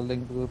మూతి వాళ్ళ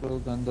దగ్గర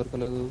గన్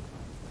దొరకలేదు.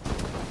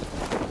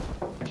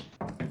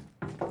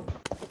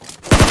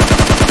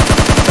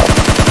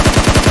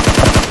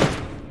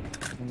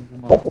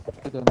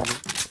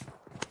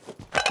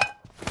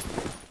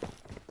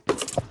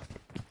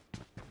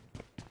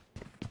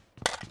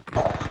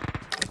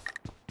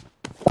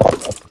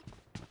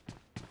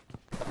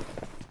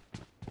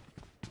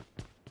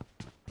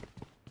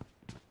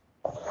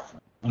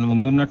 మన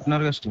ముందు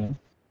ఉన్నట్టున్నారు కదా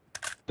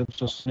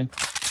స్టెప్స్ వస్తున్నాయి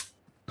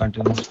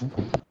కంటిన్యూస్.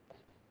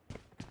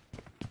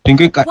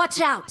 Watch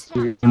out!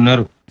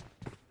 ఉన్నారు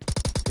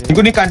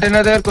ఇంకో నీ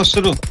కంటైనర్ దగ్గరకు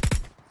వస్తారు.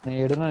 నేను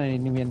ఏడున్నా,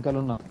 నీ వెనకాల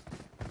ఉన్నా.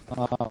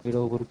 వీడు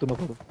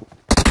గుర్తున్నప్పుడు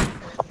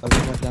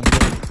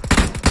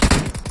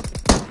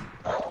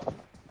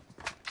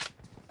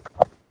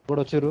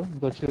కూడా వచ్చారు,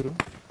 ఇంకొచ్చారు.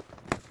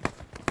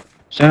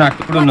 సరే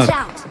అటు కూడా ఉన్నారు.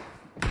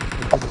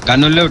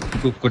 గన్నుల్లో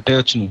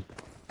కొట్టేయచ్చు నువ్వు.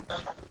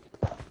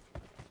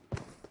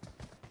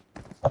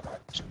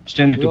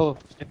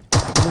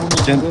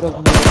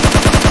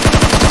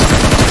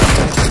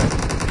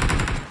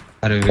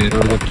 అరే వేరే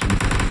వచ్చింది.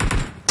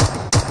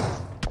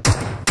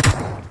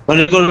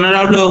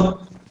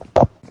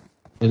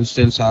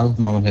 తెలుసు ఆగు,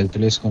 మమ్మల్ని హెల్త్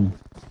వేసుకోండి.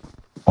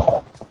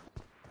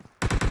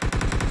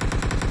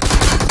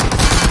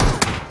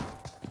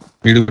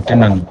 వీడు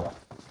కొట్టిండు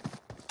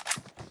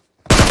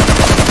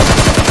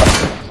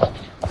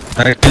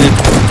కరెక్ట్.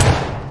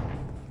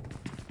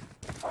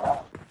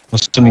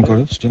 వస్తుంది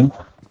ఇంకోడు స్టీవ్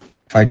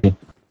ఫైట్.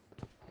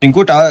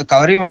 ఇంకోటి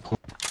కవర్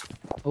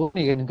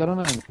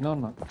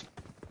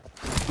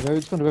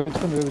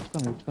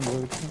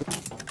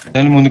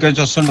నేను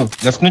ముందుకొచ్చి వస్తుండు.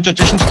 లెఫ్ట్ నుంచి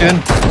వచ్చేసి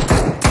స్టీవెన్.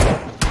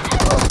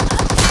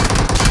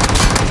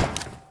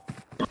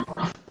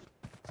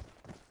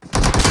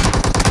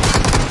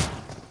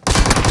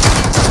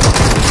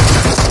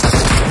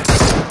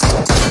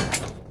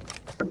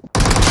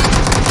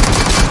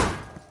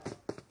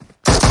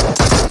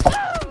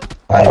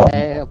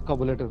 ఒక్క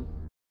బుల్లెట్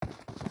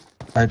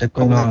బయట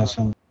ఎక్కువ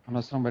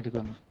అనవసరం బయటకు.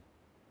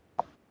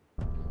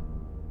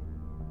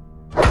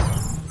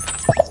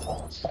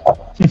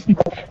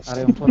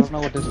 అరే ఫోన్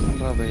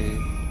కొట్టేసుకుంటారా భయ్,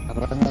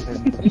 అర్థం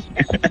కాలేదు.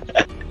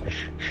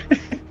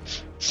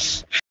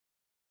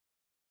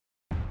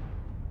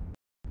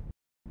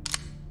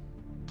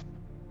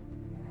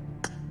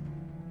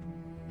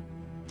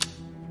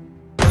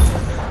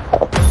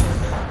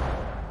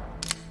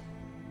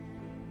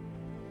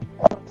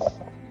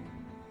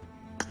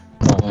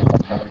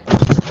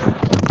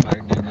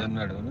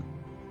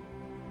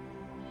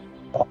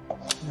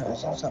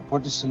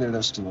 సపోర్ట్ ఇస్తలేడు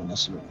స్టీవెన్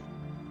అసలు.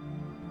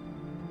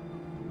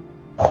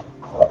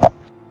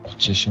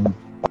 వచ్చేసి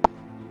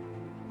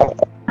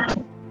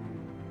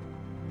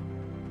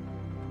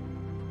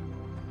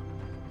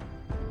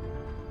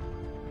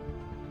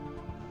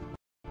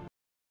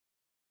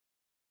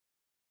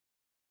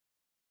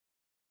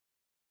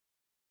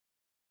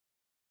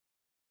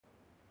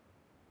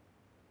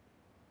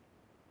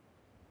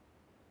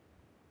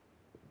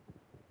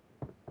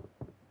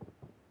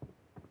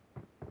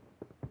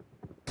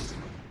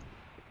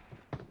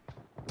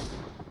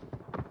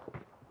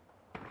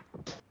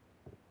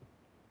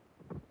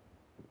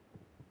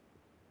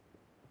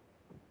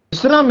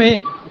ఇస్తున్నామే.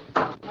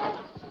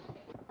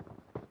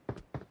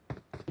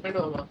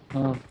 Hello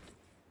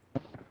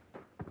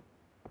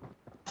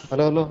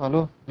hello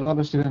hello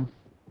hello Steven.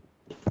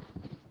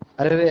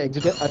 అరే రే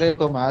ఎగ్జిట్. అరే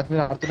మ్యాచ్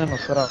మీరు ఆడుతున్నాను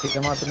వస్తారా?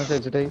 ఏం ఆడుతున్నా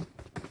ఎగ్జిట్ అయ్యి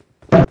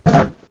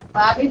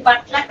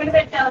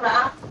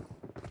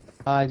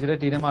ఎగ్జిట్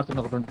అయ్యి టీనే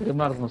ఆడుతున్నా. ఒక 20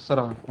 టీంలు ఆడుతున్నా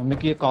వస్తారా?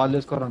 మమ్మీకి కాల్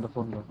చేసుకోరంట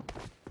ఫోన్లో.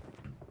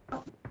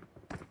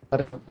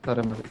 సరే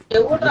సరే మరి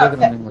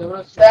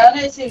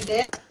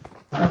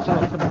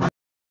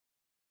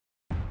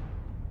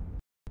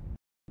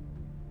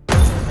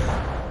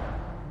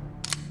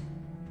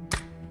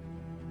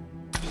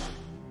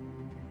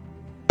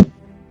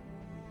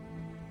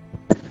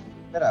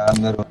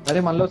అందరూ. అరే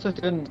మళ్ళీ వస్తా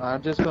స్టీవెన్,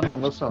 యాడ్ చేసుకొని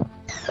మళ్ళీ వస్తా.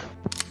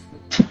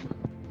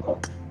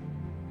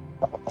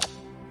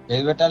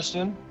 ఏది పెట్టాలి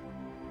స్టీవెన్?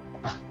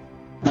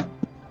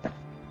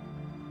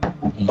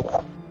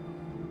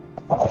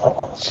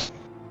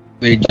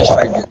 వెయిట్ చేసి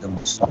ఫైట్ చేద్దాం.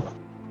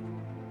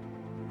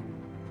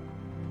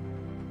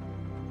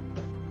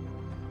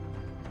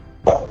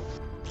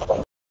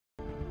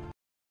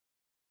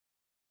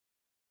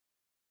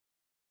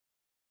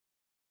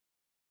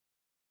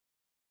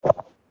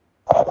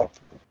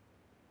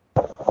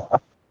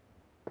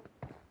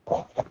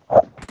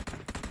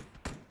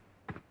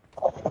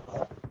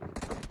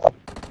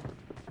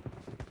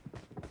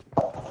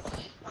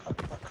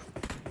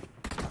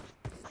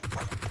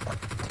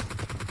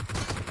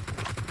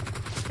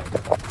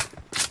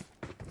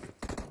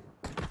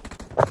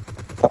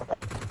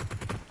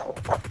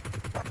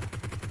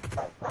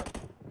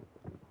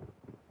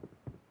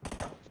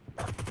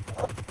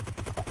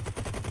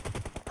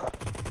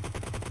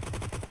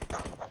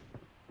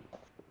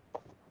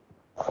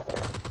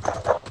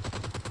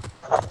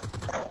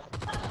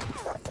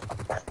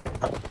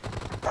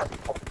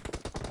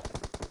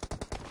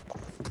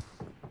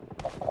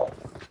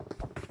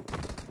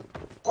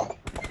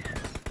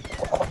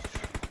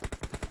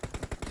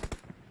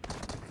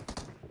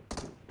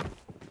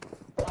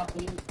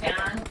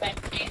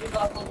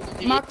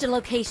 Marked a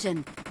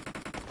location.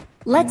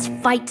 Let's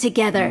fight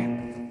together.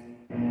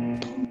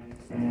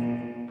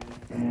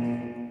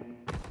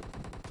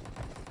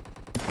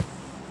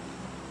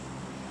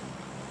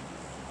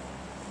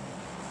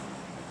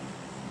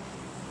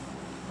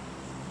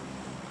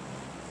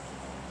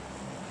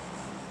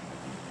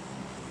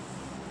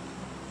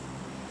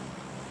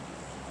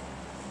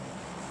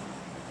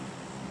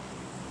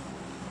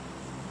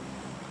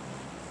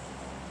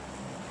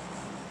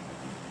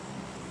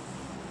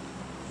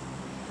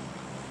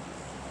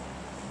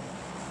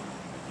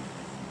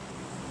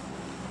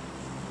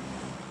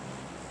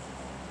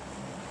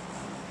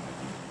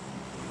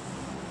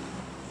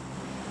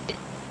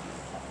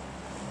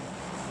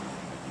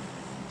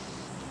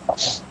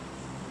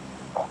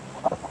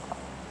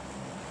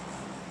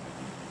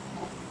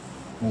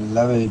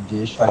 మెల్లగా వెయిట్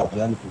చేసి ఫైట్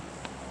చేయాలి ఇప్పుడు.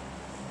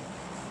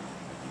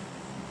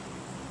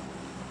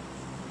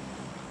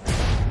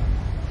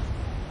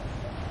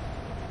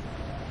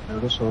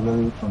 ఎవడో సోలో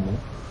తిరుగుతుండు.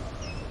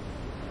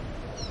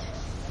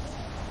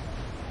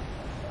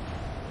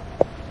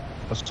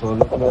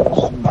 సోలో ప్లేయర్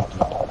వస్తుంది.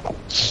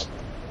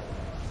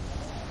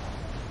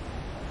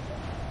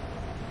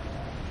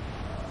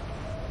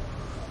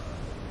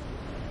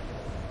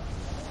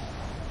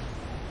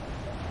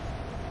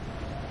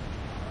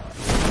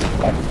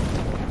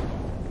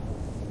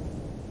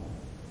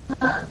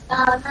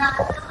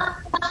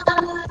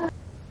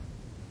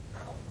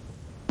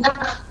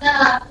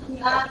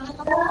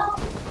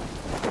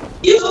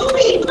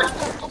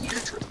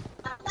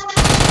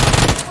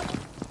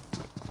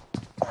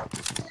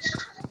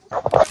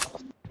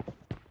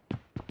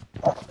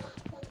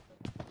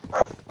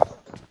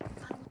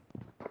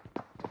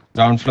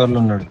 గ్రౌండ్ ఫ్లోర్ లో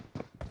ఉన్నాడు.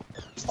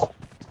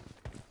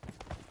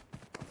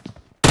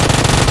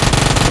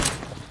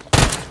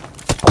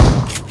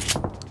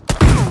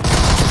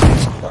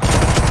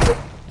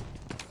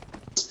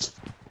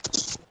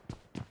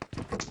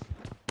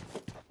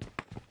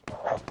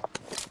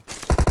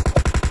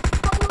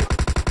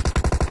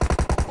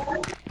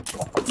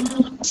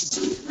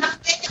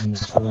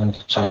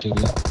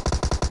 చాటింగ్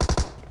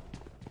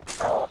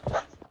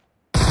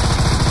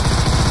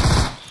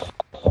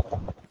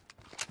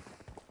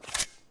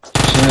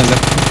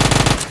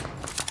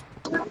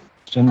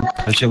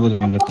కలిసే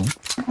పోతుంది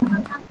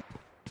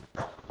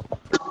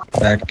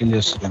బ్యాట్ కిల్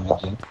చేస్తున్నాం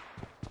మధ్య.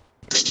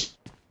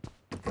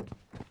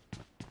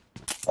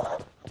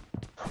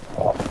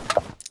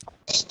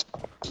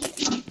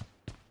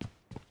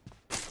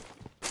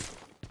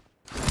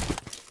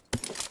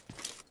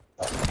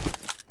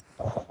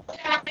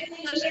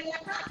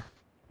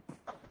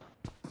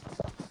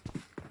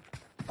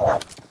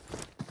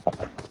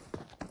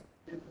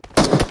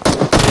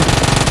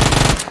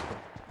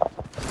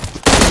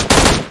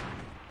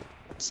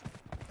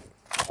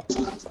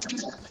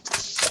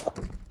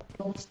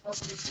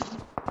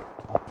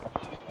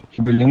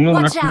 బిల్డింగ్ లో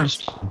Watch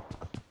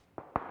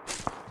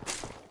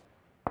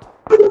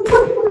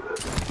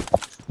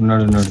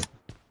ఉన్నాడు.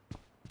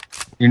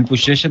 నేను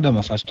పుష్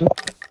చేసేద్దామా ఫస్ట్?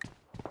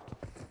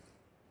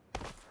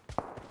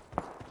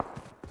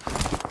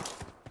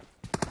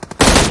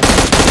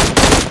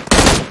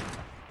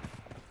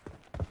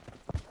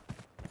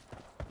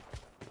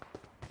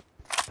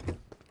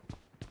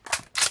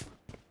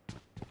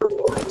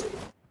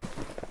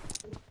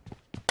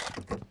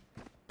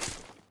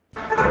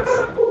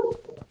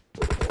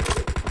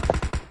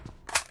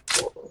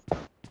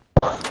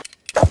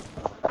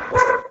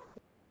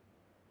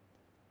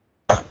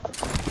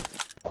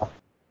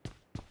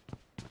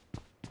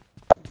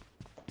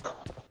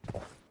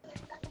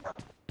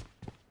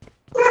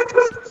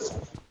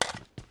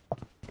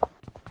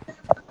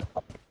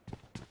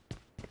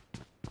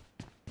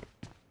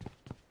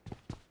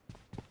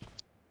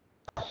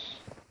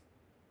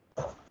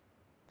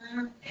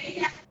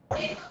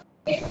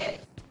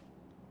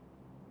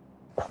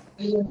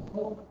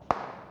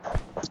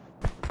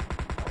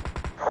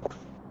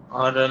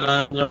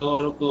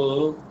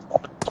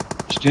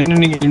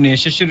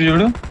 వేసేసారు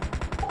చూడు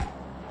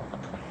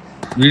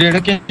వీడు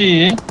ఎడకేసి.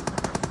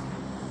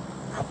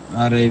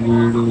 అరే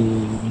వీడు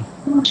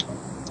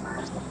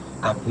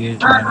తప్పు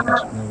చేసి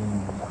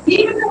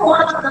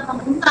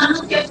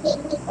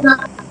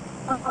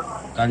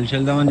కలిసి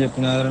వెళ్దామని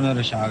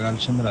చెప్పినారు. షా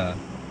కలిసిందిరా.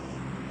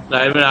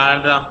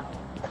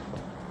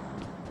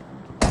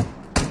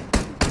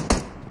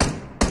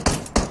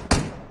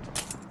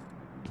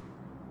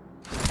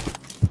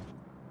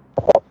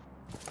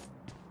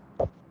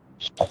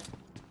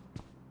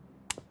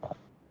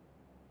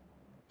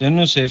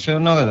 నువ్వు సేఫే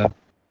ఉన్నావు కదా?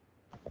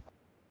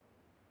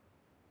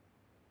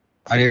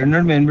 అది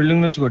ఏడున్నాడు? మెయిన్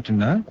బిల్డింగ్ నుంచి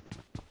కొట్టిందా?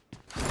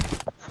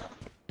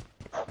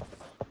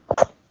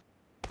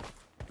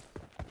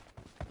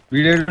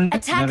 Video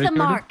Attack the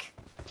mark.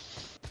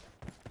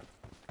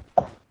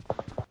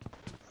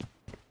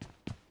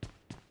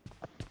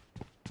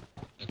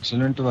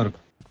 Excellent work.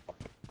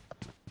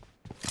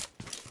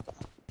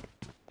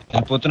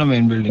 వెళ్ళిపోతున్నా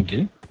మెయిన్ బిల్డింగ్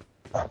కి.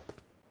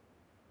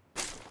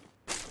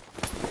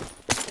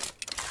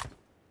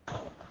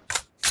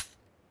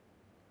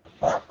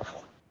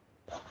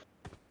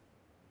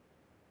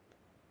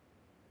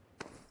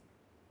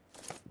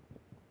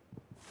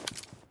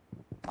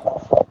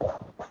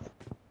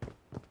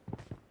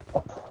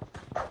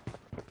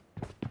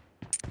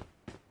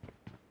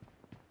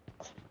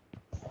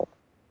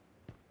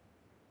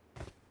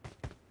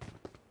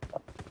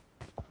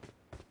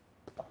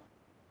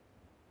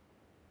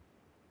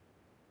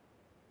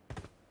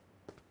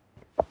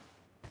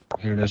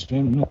 ఏడస్ట్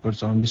ఇక్కడ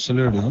సౌండ్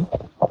ఇస్తలేడు.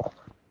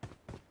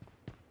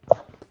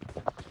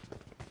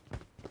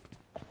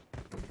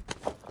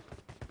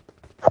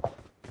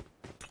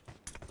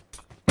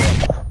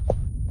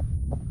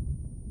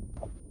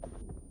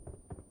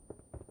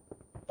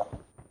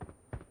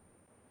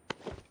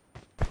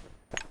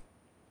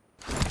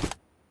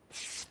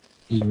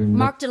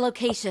 Marked a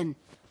location.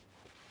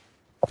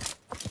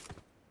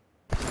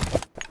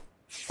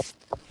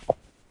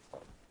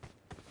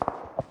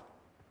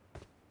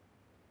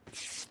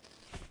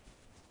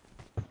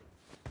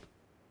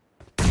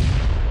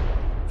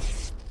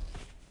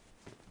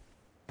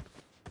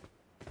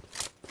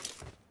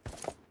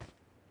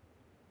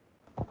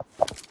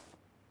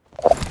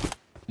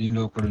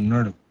 ఈలో ఒకడు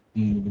ఉన్నాడు,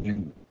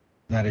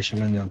 నరేష్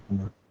అని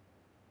చెప్తున్నాడు.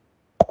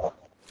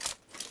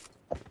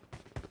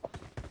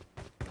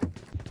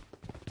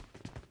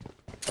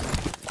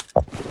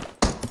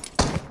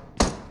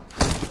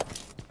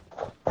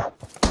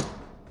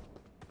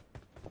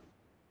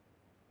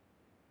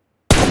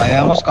 I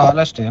almost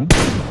calloused him.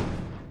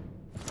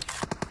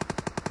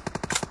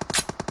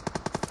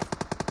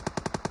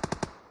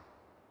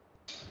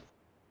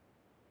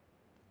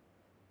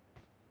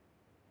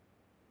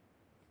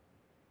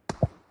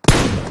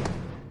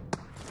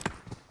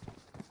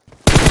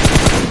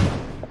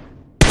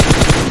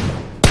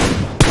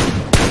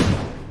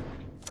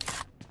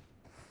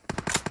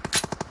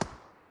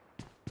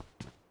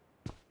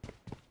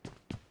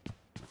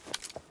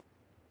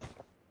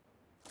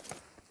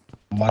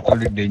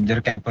 మాతోడి danger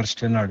campers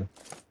ఉన్నాడు.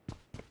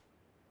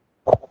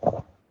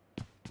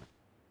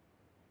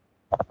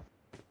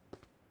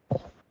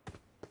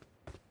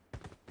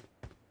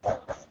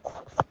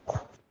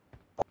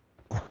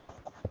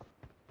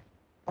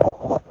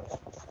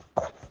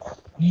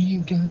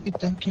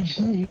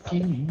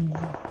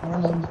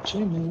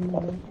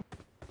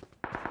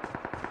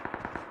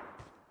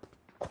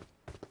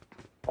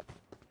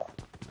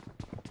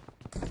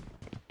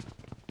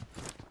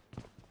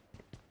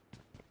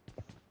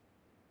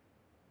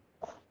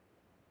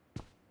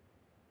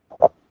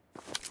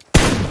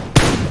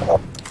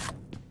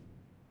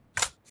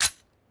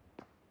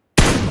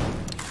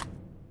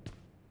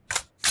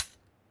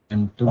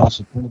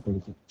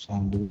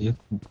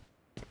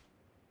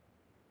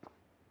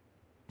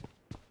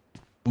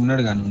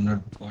 ఉన్నాడు కానీ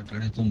ఉన్నాడు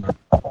మాట్లాడుతున్నాడు.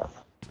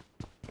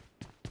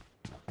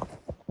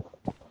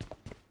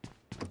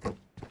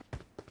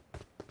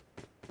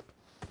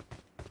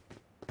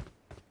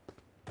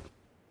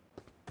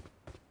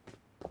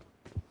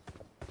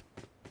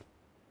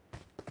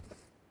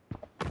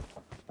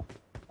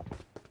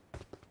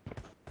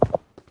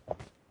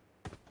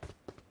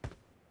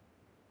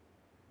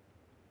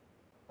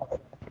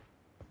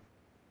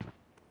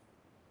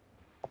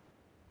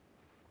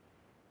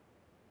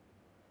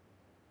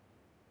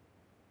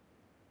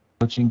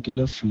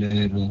 చింకిలో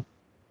ఫ్లేరు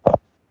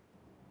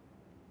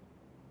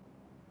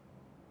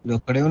ఇది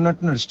ఒక్కడే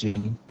ఉన్నట్టున్నాడు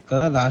స్టేజ్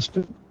కదా లాస్ట్.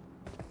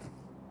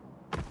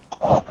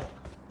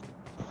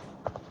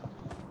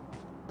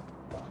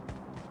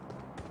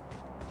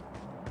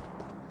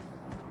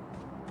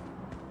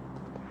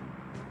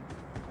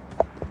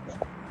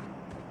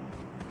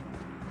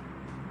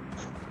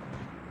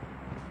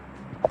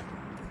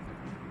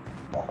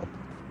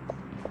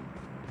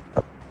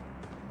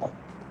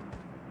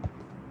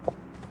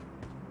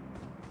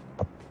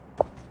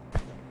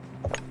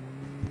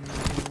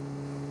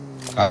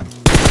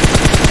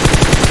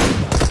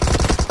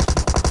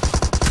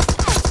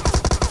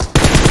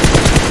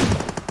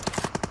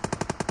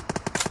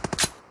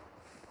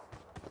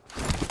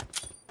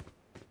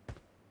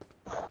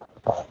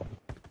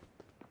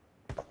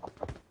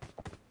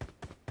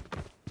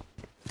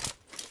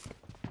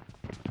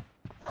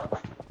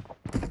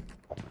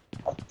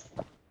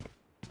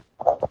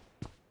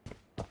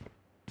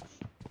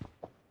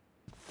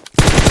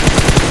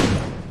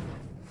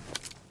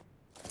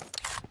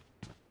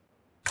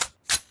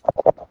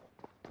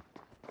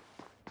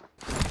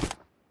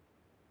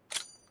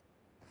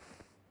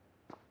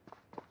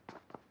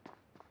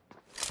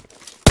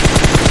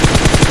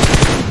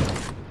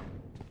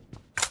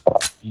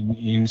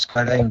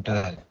 ఇన్స్కాడ్ అయి ఉంటుంది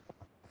అది.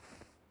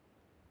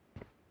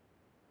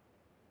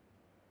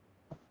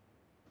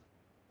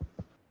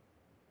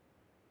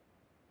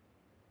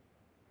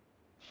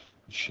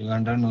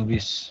 షుగండ్రా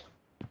నూబీస్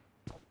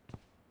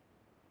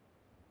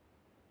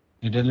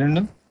ఎటు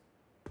వెళ్ళండు?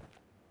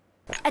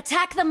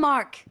 Attack the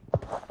mark.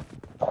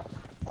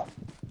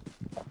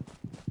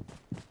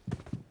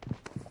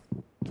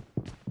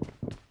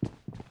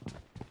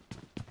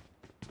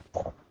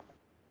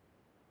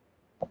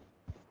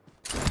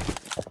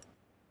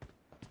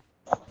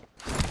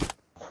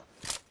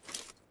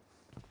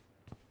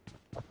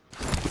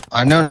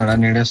 అనే ఉన్నాడా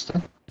నీడేస్తా?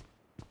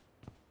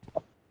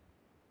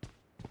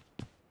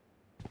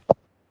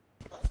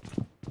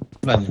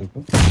 దాన్ని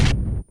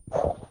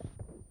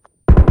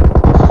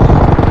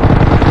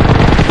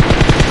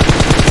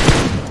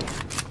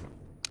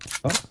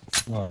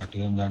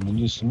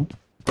చూస్తున్నాం.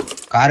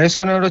 కార్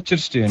వేస్తున్నాడు వచ్చి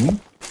స్టీవెన్.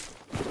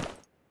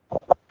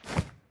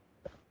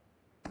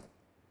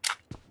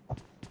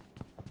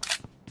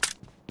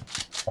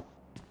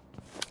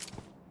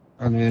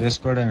 అది వేరే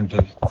స్క్వాడ్ అయి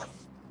ఉంటుంది.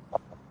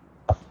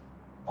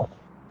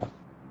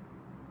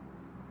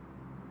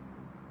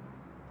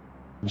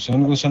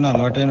 కూర్చొని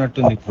అలవాటు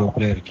అయినట్టుంది ప్రో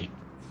ప్లేయర్ కి.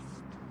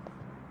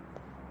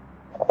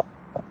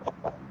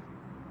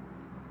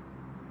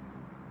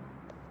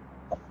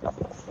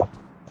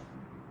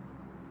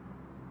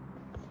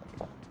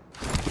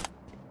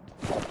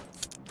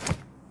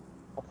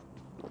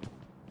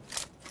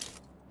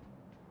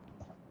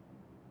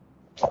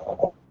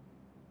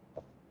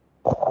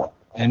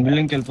 ఎన్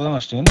బిల్డింగ్కి వెళ్ళిపోదాం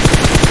ఫస్ట్.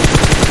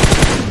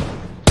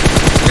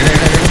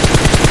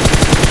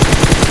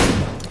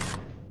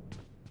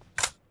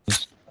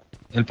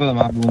 వెళ్ళిపోదాం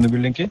ఆ ముందు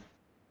బిల్డింగ్కి.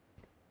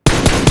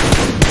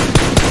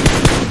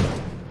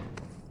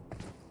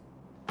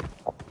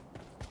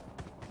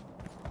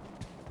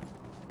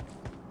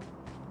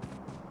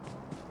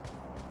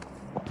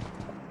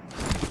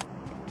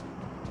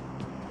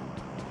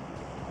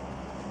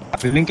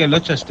 బిల్డింగ్కి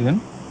వెళ్ళొచ్చా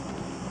స్టీవెన్?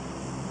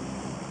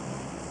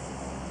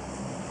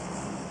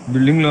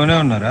 బిల్డింగ్ లోనే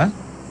ఉన్నారా?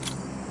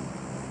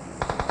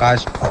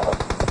 కాశ్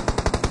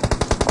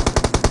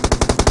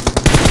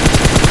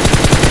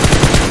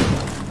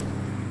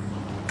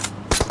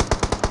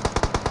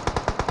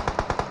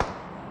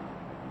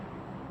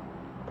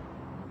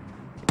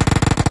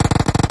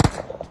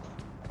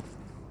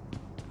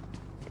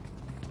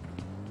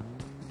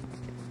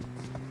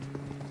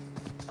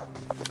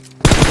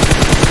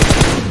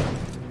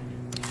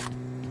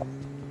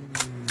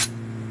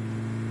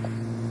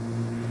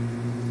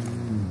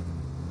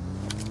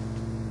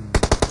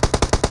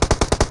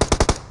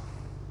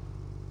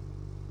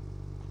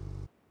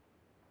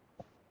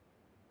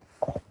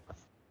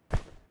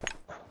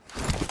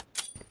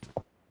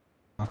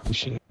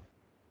ఖుషి.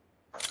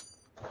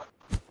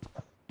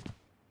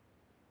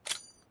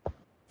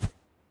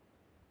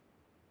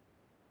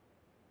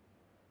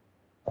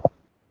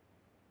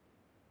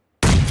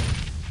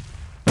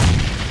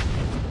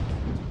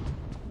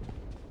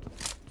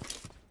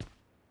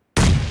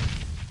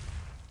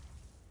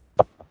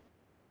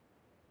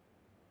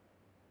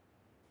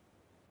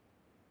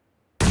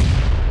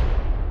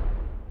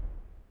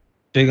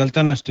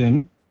 చేయగలుగుతాను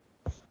స్టీవెన్.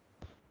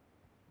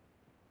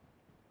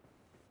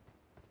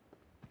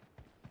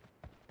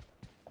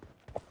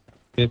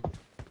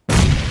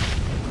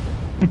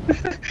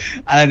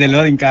 అలా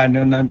తెలియదు, ఇంకా అన్నీ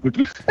ఉన్నా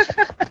అనుకుంటున్నా.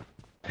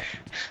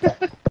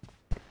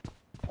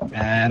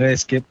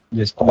 ఎస్కేప్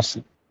జస్ట్ మిస్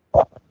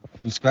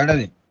స్క్వాడ్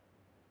అది.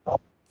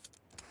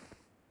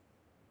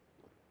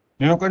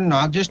 నేను ఒకటి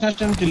నాక్ చేసిన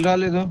కిల్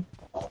రాలేదు.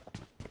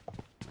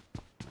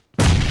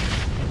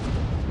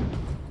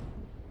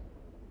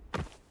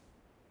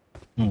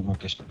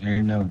 ఓకే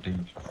ఏమైనా ఉంటాయి.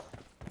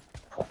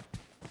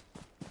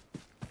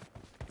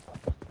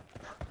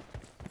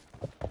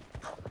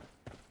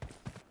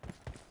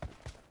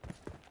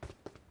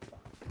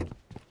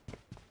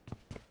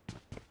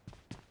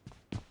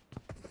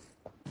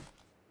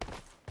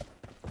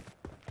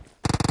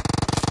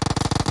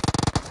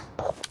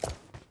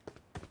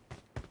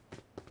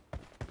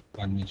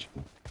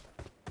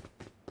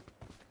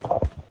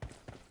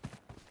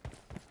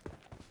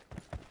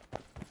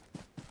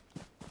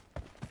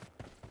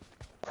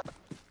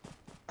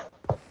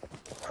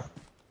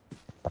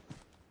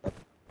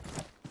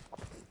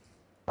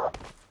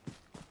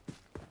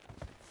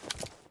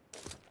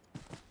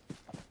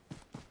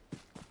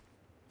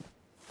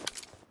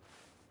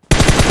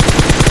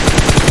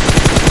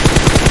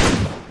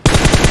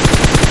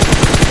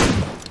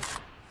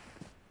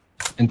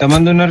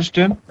 ఎంతమంది ఉన్నారు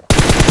స్టీవెన్?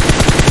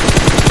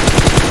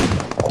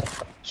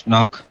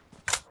 స్నాక్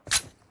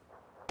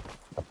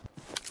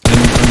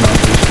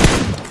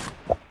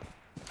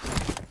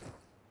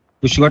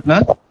పుష్ కొట్టినా.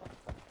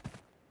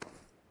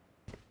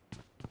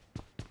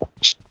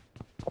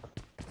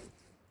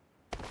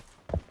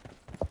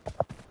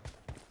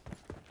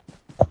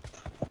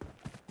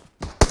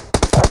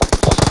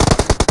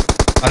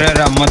 అరే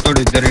అరే అమ్మతోడు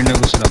ఇద్దరు ఇండియా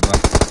కూర్చున్నాబ్బా.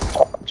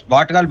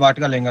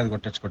 బాటగాలు ఏం కాదు,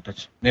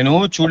 కొట్టచ్చు. నేను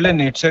చూడలేదు,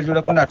 నెట్ సైడ్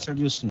చూడకుండా అటు సైడ్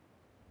చూస్తున్నా.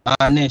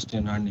 అన్నీ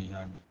ఇష్టం అన్ని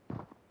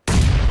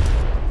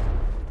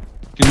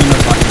కింద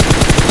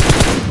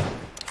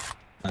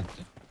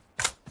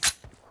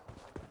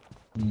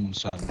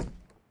సార్.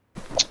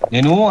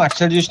 నేను అటు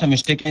సైడ్ చూసిన,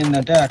 మిస్టేక్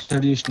ఏంటంటే అటు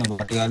సైడ్ చూసిన,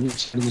 బాటగాలు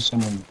ఇటు సైడ్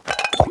కూర్చున్నాను.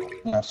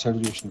 అటు సైడ్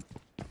చూసిన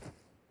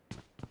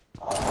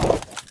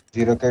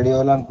 0 KD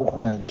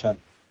అనుకుంటున్నాను.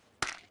 చాలు.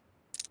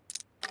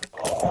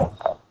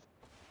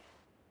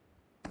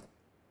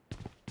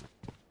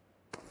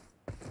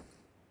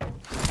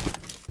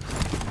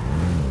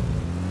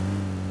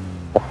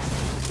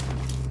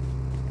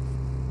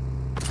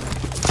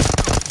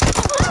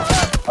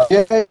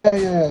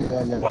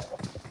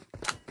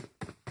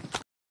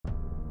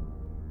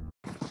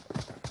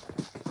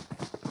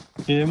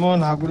 ఏమో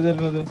నాకు కూడా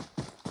తెలియదు.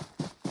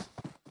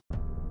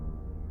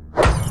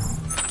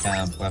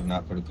 క్యాంపర్ నా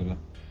కొడుకులు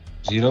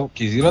 0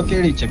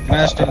 KD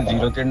చెప్పిన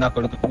 0 KD నా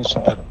కొడుకు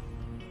కూర్చుంటారు.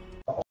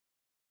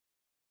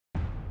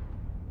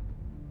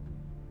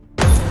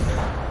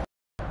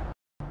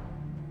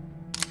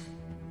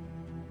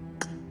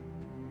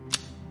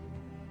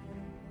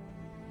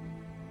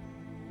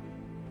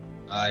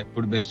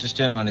 ఇప్పుడు బెస్ట్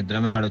స్టే మన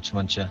ఇద్దరమే ఆడొచ్చు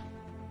మంచిగా.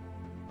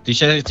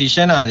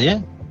 తీసేనా అది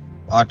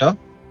auto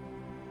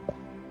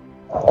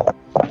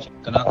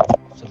చిక్కనా.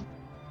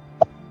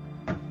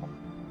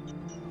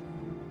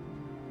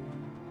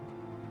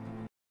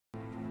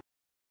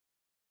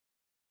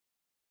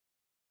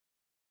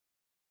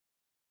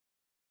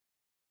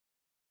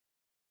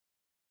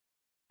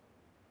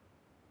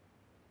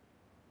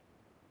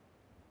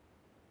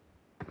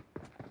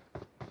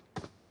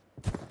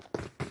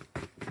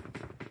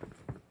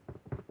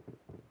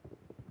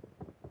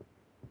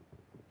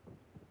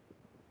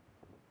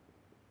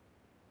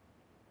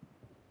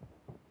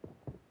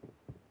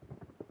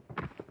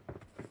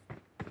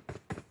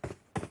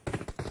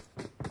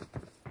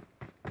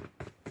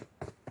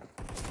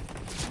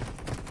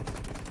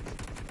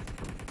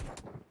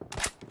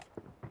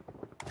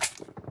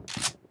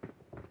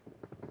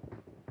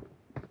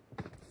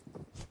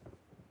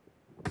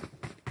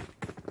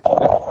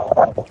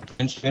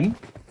 Spin.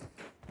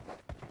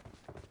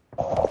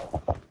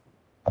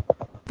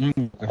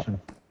 Question.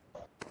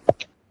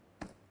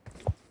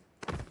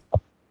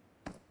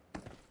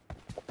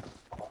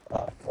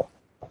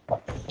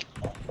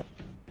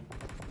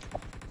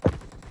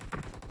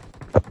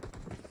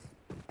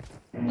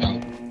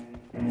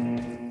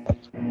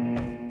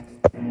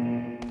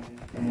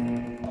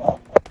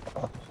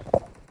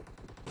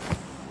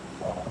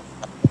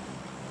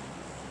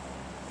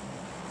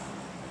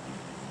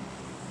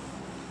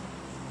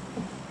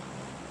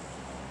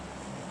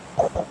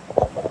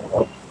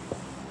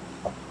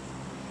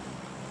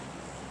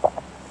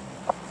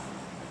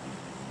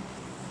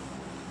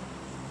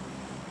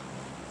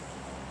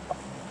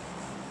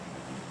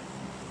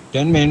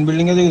 Main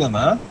building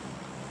దిగుదామా?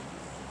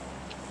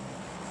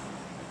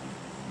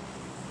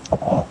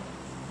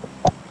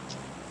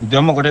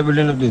 ఇద్దరం ఒకటే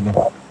బిల్డింగ్ లో దిగుదాం.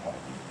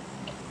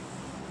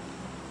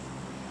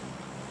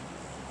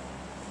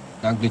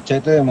 నాకు గ్లిచ్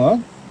అవుతుందేమో,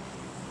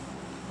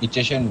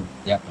 ఇచ్చేసాను.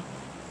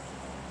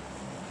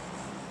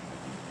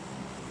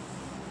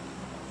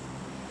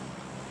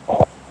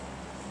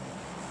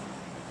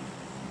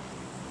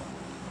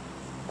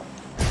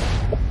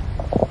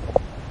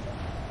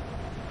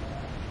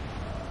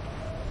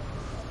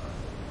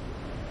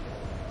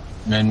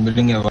 మెయిన్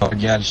బిల్డింగ్ వర్క్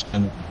చేయాలి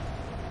ఇష్టం.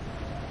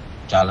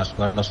 చాలా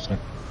స్క్వాడ్ వస్తాయి.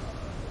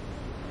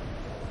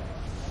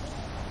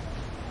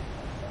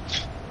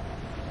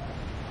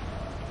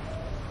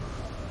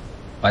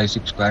 Five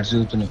 6 squads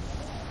దిగుతున్నాయి.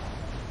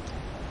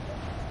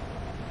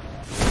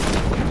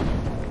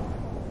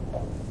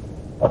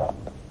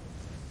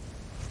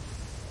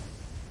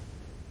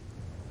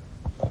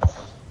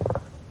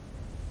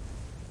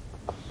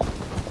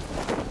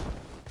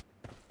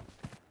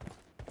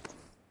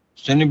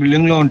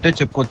 బిల్డింగ్ లో ఉంటే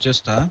చెప్పు,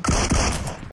 వచ్చేస్తా.